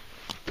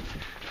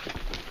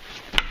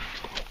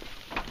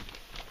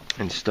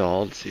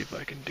installed, see if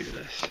I can do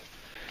this,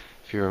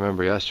 if you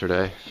remember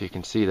yesterday, if you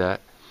can see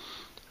that,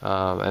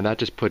 and that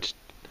just puts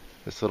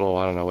this little,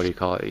 I don't know, what do you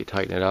call it, you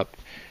tighten it up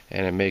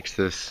and it makes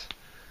this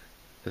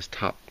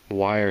top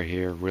wire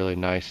here really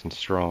nice and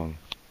strong.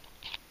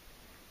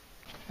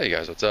 Hey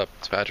guys, what's up?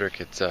 It's Patrick.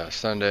 It's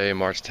Sunday,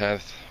 March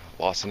 10th.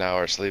 Lost an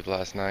hour of sleep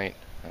last night.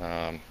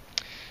 Yeah,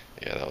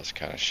 that was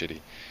kind of shitty,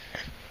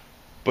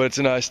 but it's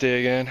a nice day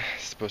again.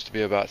 It's supposed to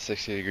be about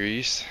 60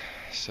 degrees,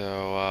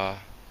 so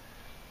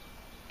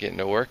getting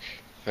to work,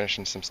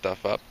 finishing some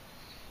stuff up.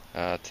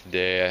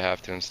 Today I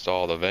have to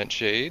install the vent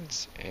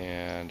shades,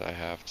 and I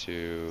have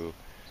to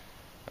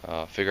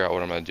figure out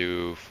what I'm going to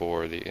do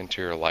for the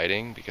interior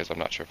lighting, because I'm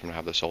not sure if I'm going to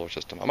have the solar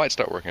system. I might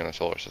start working on the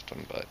solar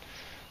system, but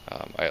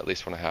I at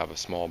least want to have a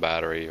small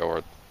battery,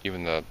 or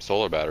even the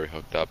solar battery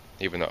hooked up,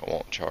 even though it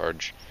won't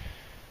charge,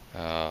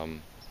 so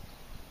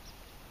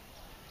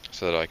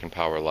that I can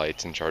power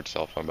lights and charge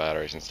cell phone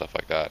batteries and stuff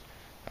like that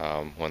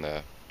when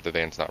the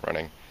van's not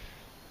running.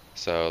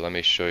 So let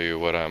me show you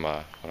what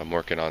I'm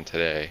working on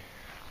today,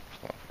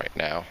 well, right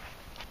now.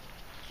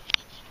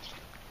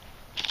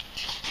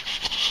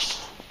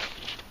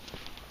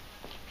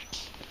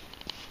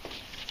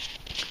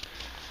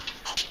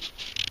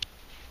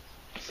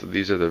 So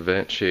these are the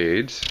vent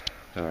shades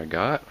that I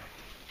got,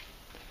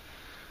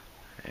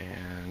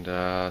 and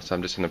so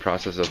I'm just in the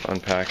process of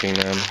unpacking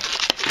them,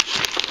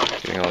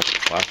 getting all the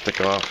plastic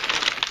off,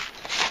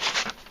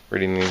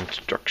 reading the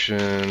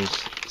instructions.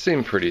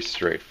 Seem pretty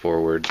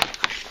straightforward.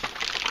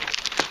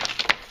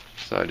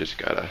 So I just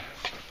gotta,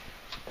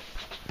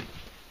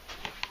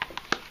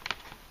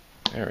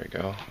 there we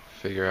go,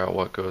 figure out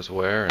what goes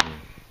where and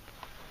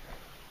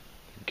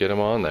get them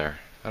on there.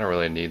 I don't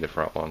really need the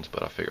front ones,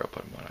 but I'll figure I'll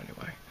put them on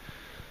anyway.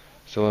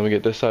 So let me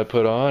get this side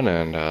put on,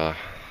 and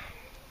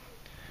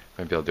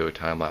maybe I'll do a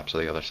time lapse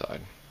of the other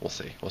side. We'll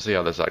see. We'll see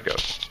how this side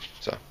goes.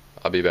 So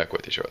I'll be back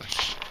with you shortly.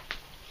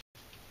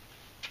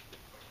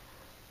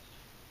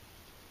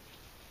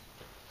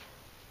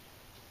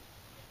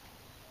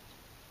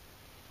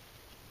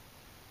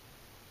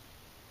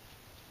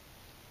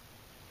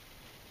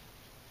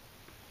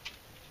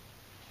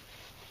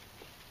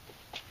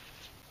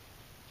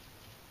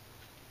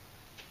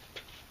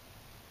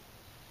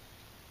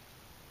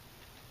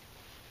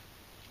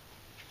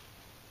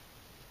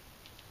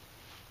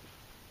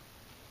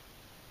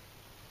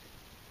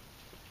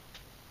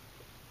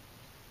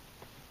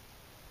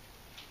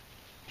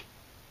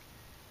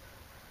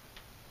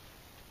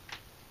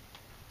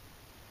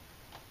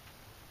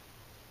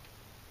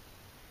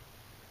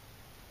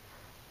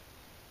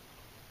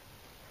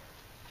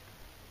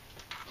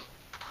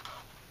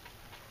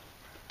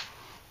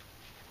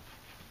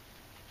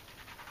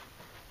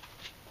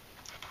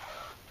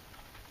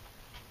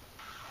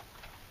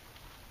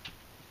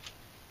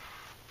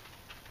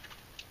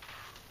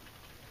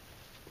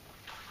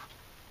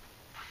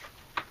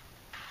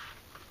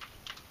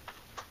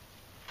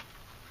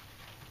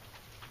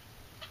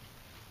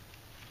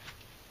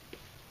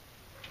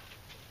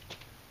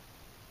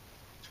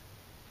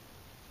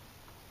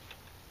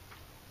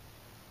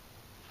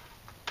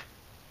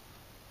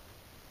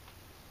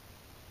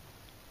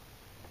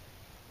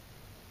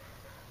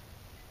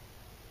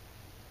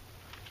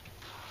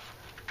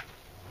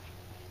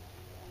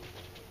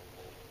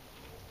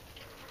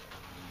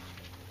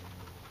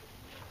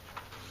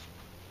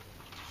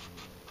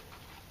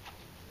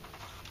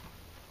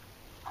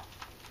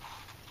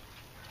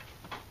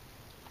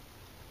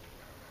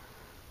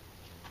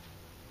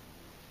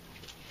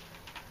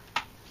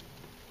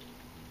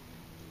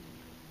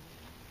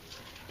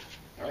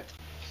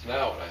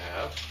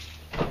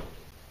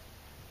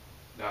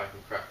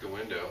 crack the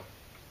window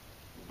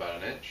about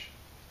an inch,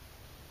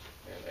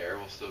 and air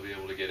will still be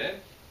able to get in. And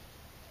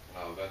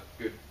I'll have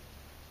good,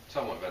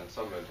 some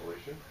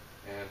ventilation,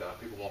 and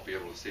people won't be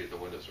able to see if the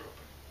windows are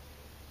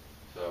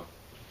open.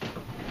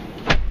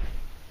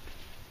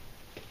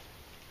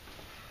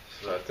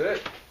 So that's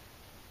it.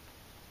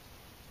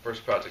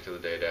 First project of the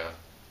day down.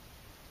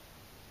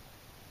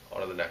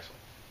 On to the next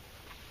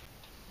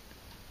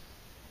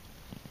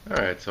one.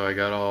 Alright, so I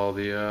got all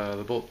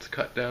the bolts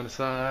cut down to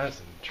size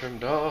and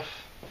trimmed off.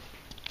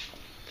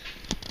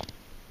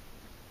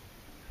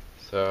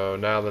 So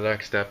now the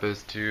next step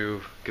is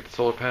to get the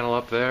solar panel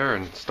up there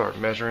and start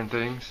measuring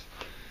things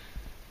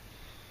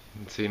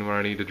and seeing where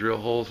I need to drill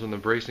holes in the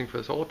bracing for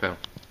the solar panel.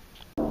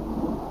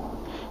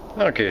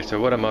 Okay, so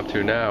what I'm up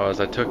to now is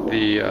I took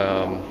the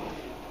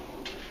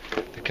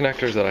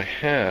connectors that I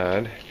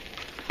had.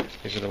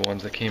 These are the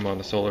ones that came on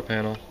the solar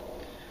panel.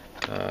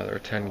 They're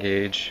 10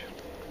 gauge,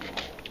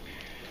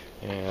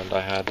 and I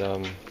had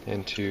them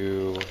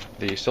into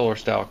the solar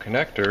style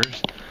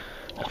connectors.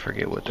 I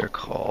forget what they're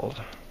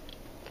called.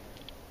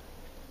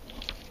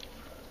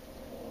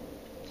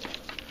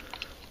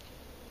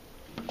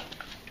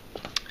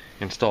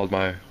 Installed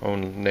my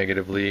own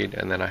negative lead,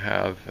 and then I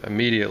have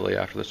immediately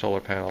after the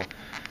solar panel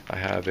I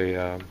have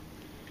a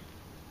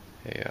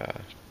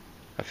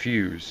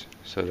fuse,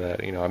 so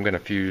that I'm going to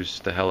fuse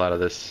the hell out of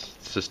this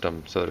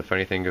system, so that if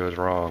anything goes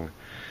wrong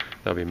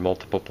there'll be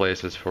multiple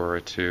places for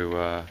it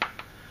to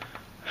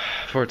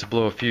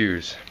blow a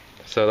fuse.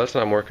 So that's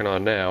what I'm working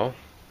on now.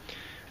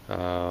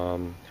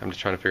 I'm just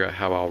trying to figure out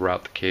how I'll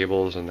route the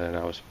cables, and then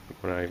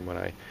when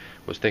I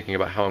was thinking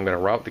about how I'm going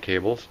to route the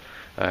cables,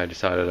 I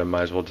decided I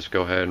might as well just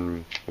go ahead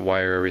and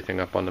wire everything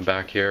up on the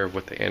back here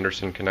with the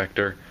Anderson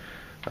connector,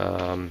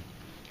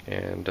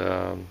 and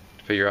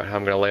figure out how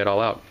I'm going to lay it all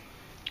out.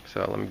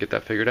 So let me get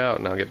that figured out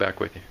and I'll get back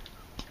with you.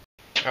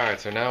 Alright,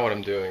 so now what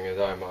I'm doing is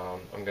I'm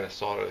going to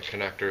solder the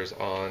connectors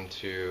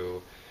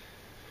onto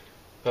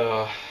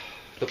the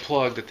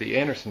plug that the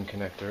Anderson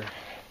connector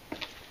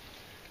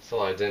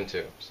slides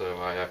into. So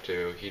I have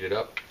to heat it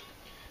up,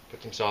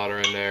 put some solder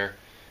in there,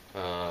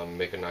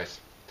 make a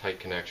nice tight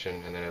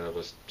connection, and then it'll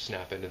just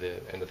snap into the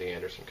end of the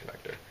Anderson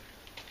connector.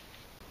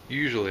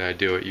 Usually I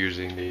do it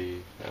using the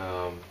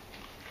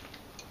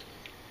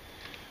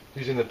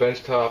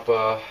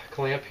benchtop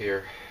clamp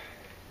here,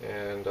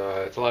 and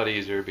it's a lot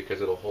easier because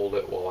it'll hold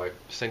it while I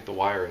sink the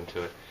wire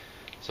into it.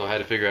 So I had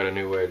to figure out a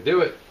new way to do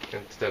it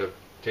instead of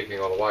taking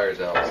all the wires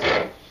out.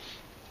 So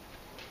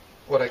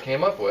what I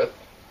came up with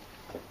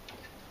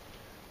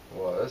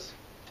was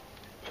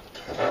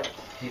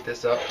heat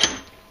this up.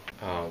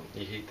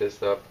 You heat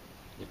this up,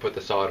 you put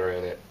the solder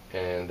in it,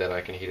 and then I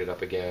can heat it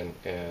up again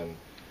and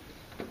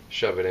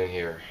shove it in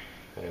here,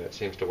 and it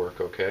seems to work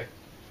okay.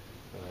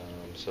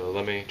 So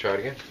let me try it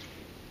again.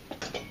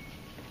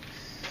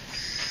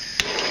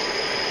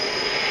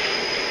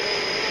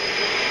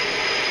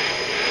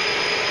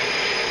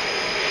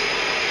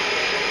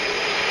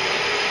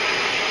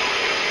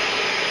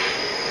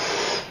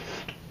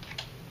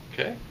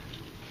 Okay.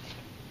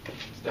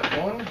 Step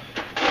 1.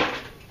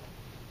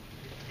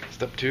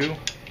 Step 2.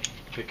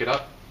 Pick it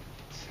up,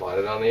 slide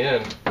it on the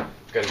end.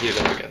 Got to heat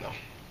it up again though.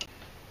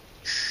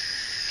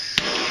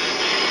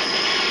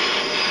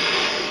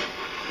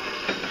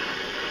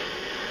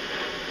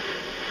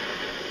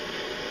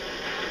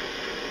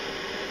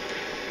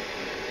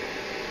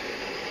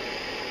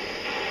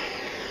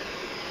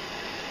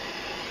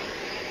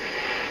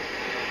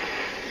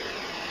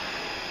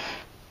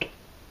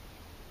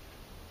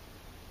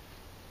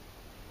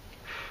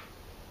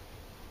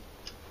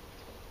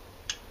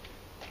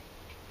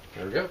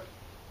 There we go.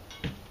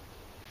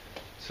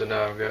 So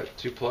now I've got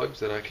 2 plugs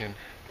that I can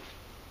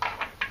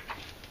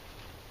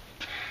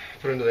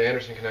put into the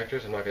Anderson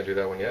connectors. I'm not going to do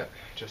that one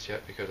just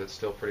yet, because it's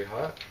still pretty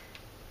hot.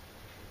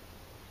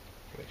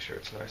 Make sure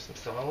it's nice and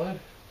solid.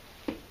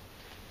 Get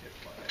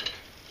my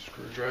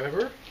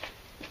screwdriver.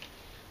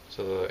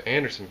 So the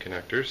Anderson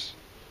connectors,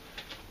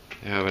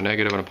 they have a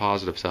negative and a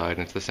positive side,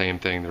 and it's the same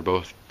thing. The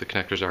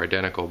connectors are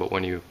identical, but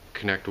when you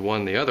connect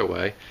one the other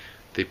way,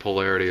 the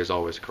polarity is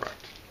always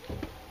correct.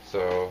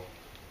 So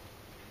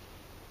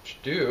what you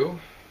do,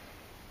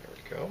 there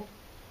we go,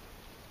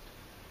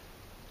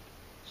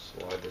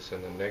 slide this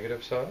in the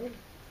negative side,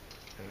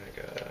 and I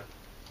gotta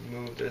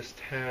move this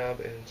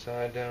tab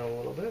inside down a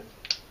little bit,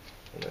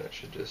 and then it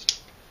should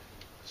just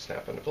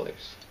snap into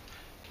place.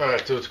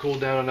 Alright, so it's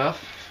cooled down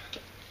enough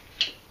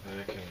that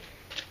I can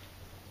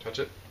touch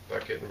it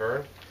without getting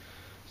burned.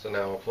 So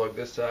now I'll plug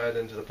this side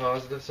into the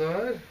positive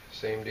side,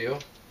 same deal.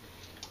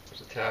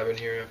 There's a tab in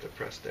here I have to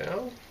press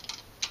down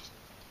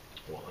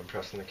while I'm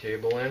pressing the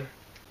cable in.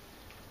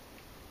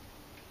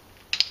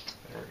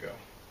 There we go.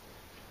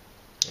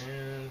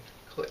 And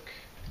click.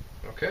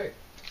 Okay,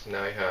 so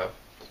now you have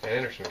an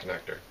Anderson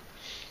connector.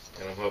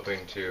 And I'm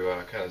hoping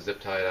to kind of zip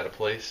tie it out of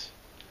place,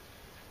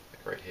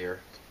 like right here.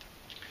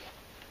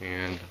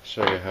 And I'll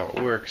show you how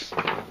it works.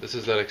 This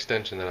is that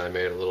extension that I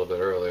made a little bit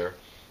earlier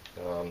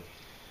in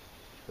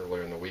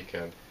the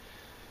weekend.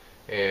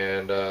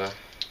 And they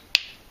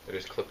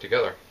just clip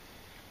together.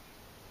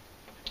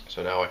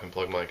 So now I can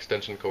plug my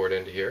extension cord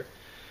into here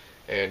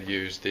and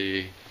use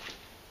the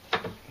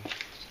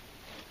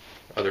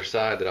other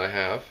side that I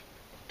have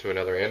to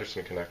another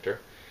Anderson connector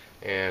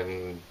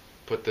and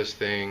put this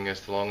thing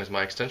as long as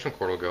my extension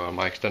cord will go. And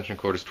my extension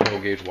cord is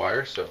 12 gauge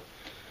wire, so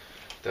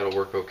that'll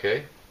work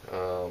okay.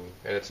 And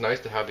it's nice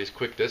to have these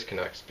quick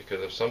disconnects,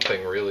 because if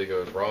something really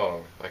goes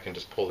wrong, I can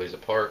just pull these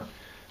apart.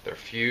 They're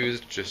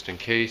fused just in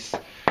case,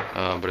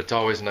 but it's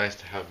always nice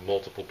to have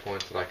multiple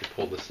points that I can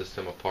pull the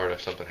system apart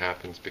if something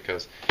happens,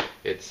 because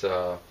it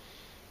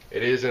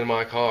is in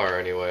my car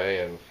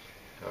anyway, and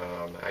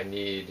I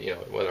need,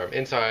 whether I'm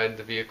inside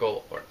the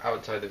vehicle or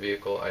outside the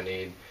vehicle, I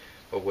need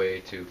a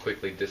way to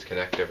quickly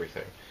disconnect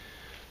everything.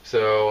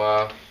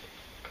 So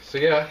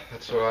yeah,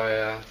 that's what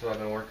I've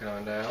been working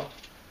on now.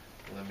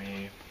 Let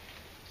me,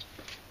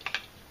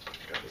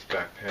 got this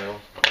back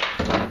panel,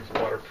 it's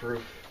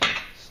waterproof,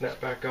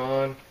 snap back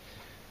on.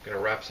 Gonna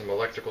wrap some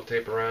electrical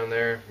tape around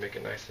there, make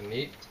it nice and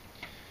neat.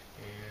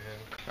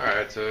 And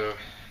alright, so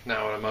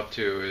now what I'm up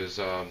to is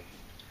I'm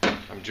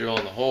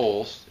drilling the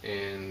holes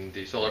in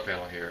the solar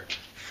panel here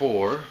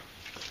for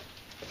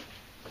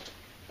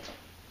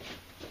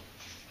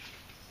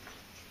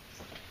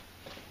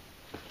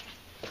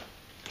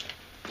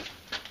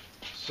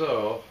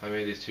so I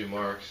made these two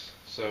marks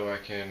so I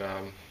can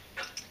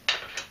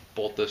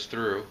bolt this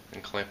through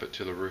and clamp it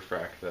to the roof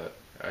rack that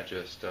I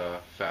just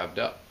fabbed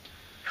up.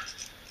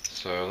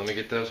 So let me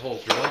get those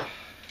holes drilled.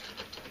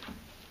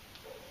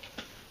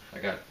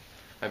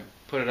 I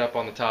put it up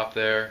on the top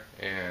there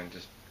and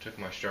just took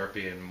my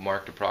Sharpie and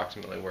marked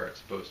approximately where it's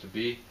supposed to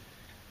be.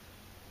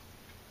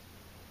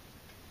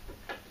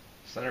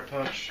 Center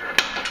punch.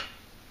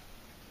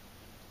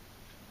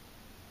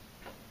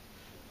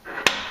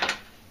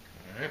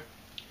 Alright.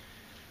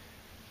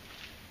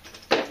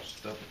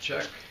 Just double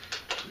check.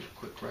 Do a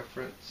quick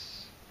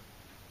reference.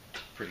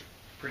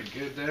 Pretty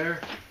good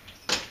there.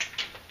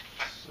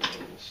 So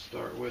we'll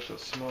start with a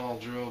small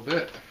drill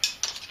bit.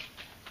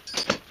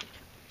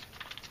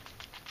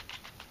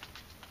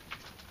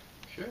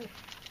 Okay.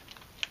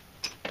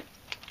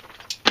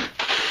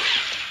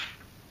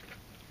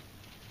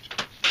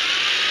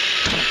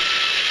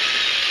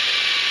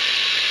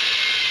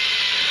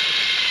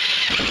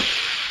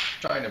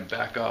 Trying to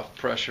back off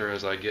pressure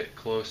as I get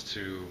close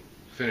to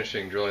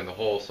finishing drilling the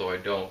hole so I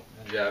don't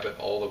jab it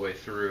all the way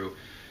through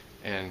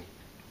and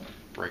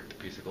break the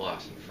piece of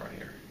glass in front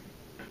here.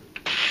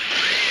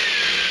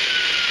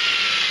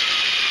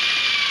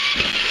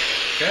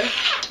 Okay,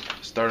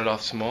 started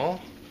off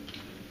small.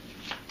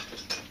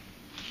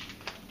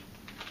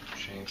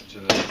 Change to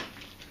the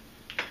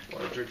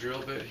larger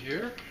drill bit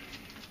here.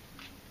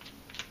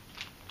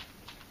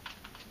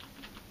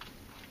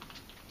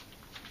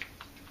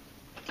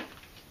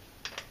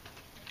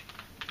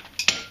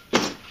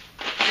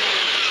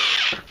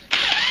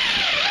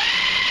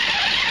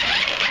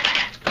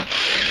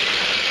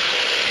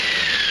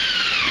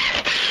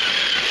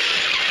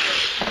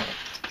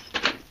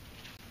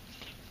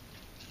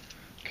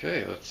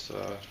 Okay, let's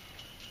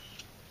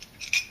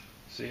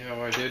see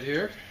how I did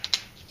here.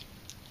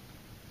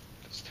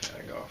 Just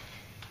tag off.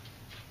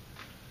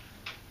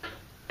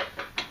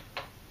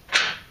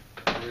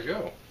 There we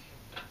go.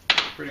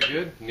 Pretty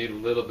good. Need a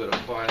little bit of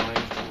filing,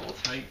 a little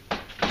tight.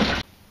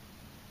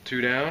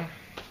 2 down,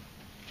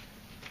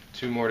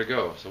 2 more to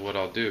go. So what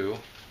I'll do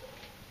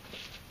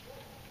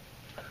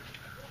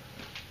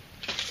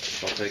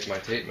is I'll take my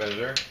tape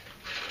measure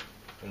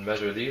and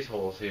measure these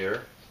holes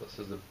here. So this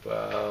is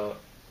about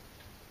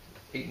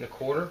 8 1/4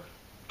 for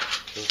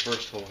the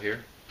first hole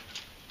here,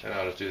 and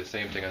I'll just do the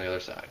same thing on the other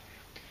side.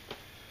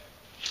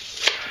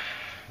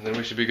 And then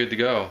we should be good to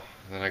go.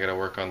 And then I got to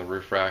work on the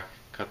roof rack,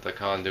 cut the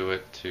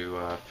conduit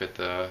to fit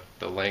the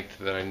length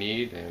that I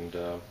need, and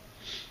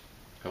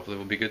hopefully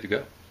we'll be good to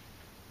go.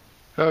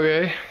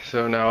 Okay,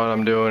 so now what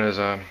I'm doing is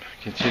I'm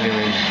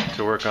continuing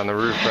to work on the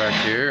roof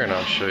rack here, and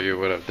I'll show you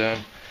what I've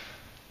done.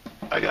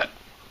 I got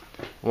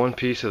one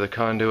piece of the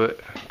conduit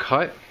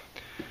cut,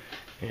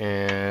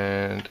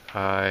 and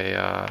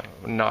I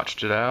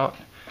notched it out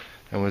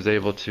and was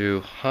able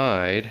to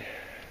hide,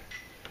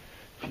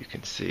 if you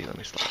can see, let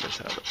me slide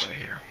this out of the way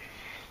here.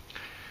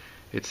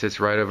 It sits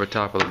right over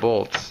top of the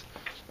bolts.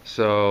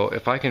 So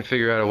if I can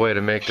figure out a way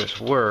to make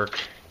this work,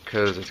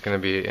 because it's going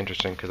to be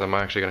interesting, because I'm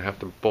actually going to have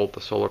to bolt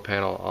the solar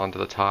panel onto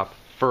the top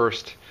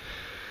first,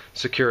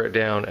 secure it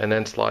down, and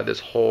then slide this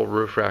whole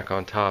roof rack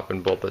on top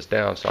and bolt this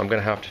down. So I'm going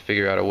to have to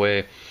figure out a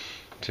way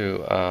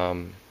to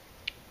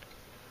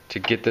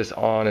get this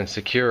on and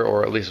secure,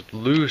 or at least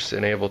loose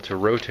and able to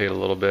rotate a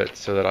little bit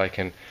so that I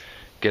can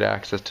get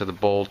access to the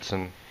bolts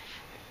and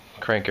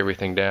crank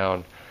everything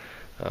down.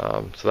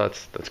 So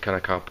that's kind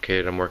of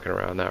complicated. I'm working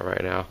around that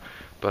right now.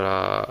 But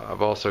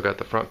I've also got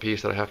the front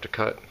piece that I have to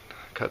cut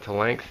to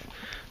length.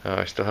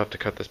 I still have to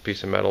cut this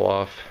piece of metal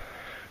off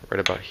right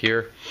about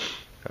here.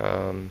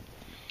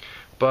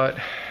 But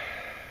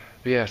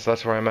yeah, so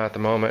that's where I'm at the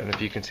moment. And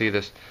if you can see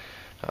this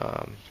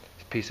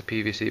piece of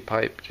PVC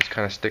pipe just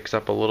kind of sticks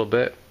up a little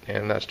bit,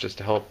 and that's just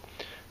to help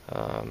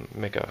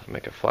make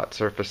a flat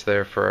surface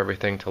there for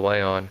everything to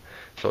lay on,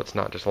 so it's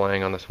not just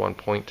laying on this one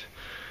point.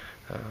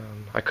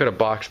 I could have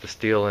boxed the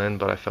steel in,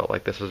 but I felt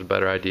like this was a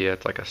better idea.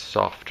 It's like a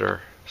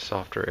softer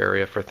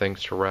area for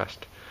things to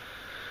rest.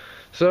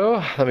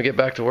 So let me get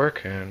back to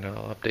work and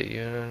I'll update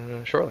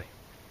you shortly.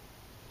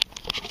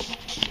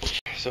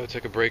 So I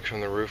took a break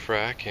from the roof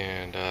rack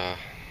and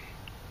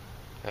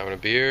having a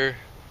beer,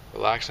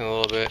 relaxing a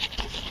little bit.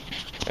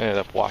 Ended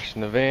up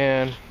washing the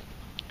van,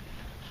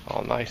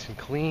 all nice and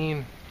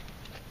clean.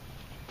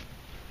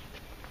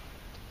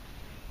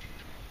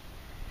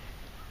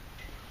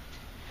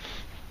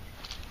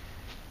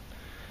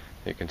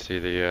 You can see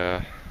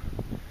the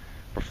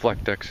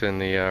reflectix in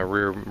the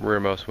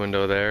rearmost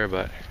window there,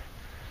 but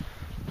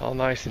all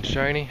nice and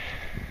shiny.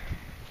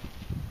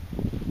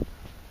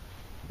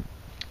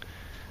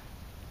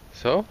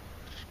 So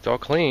it's all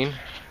clean.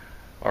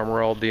 Armor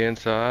rolled the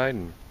inside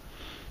and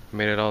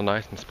made it all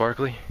nice and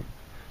sparkly.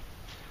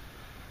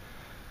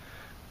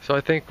 So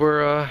I think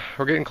we're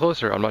getting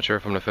closer. I'm not sure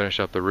if I'm gonna finish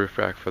up the roof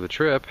rack for the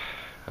trip.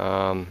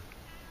 I'm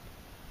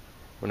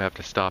gonna have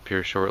to stop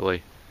here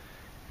shortly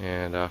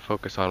and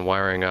focus on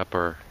wiring up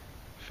or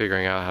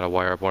figuring out how to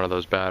wire up one of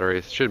those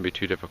batteries. It shouldn't be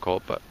too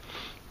difficult, but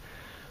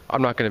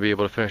I'm not going to be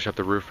able to finish up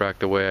the roof rack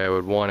the way I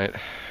would want it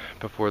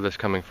before this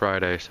coming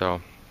Friday, so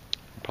I'm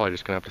probably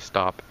just going to have to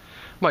stop.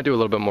 Might do a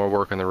little bit more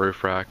work on the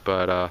roof rack,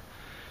 but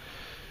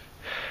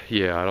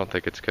yeah, I don't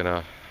think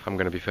I'm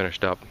gonna be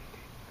finished up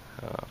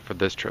for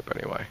this trip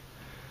anyway.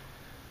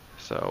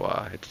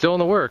 So it's still in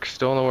the works,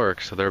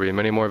 so there'll be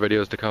many more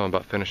videos to come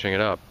about finishing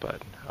it up,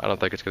 but I don't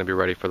think it's going to be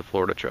ready for the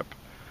Florida trip.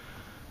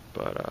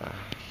 But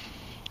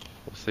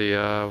we'll see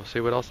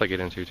what else I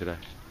get into today.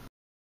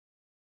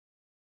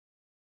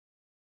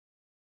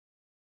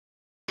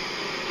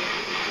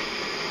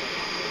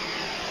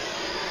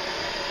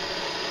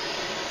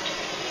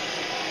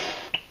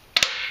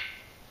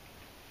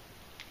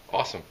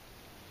 Awesome.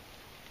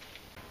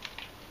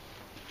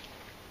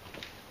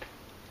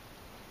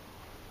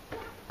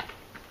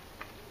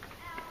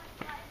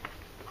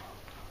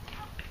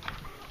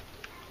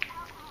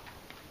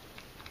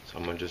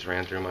 Someone just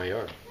ran through my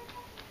yard.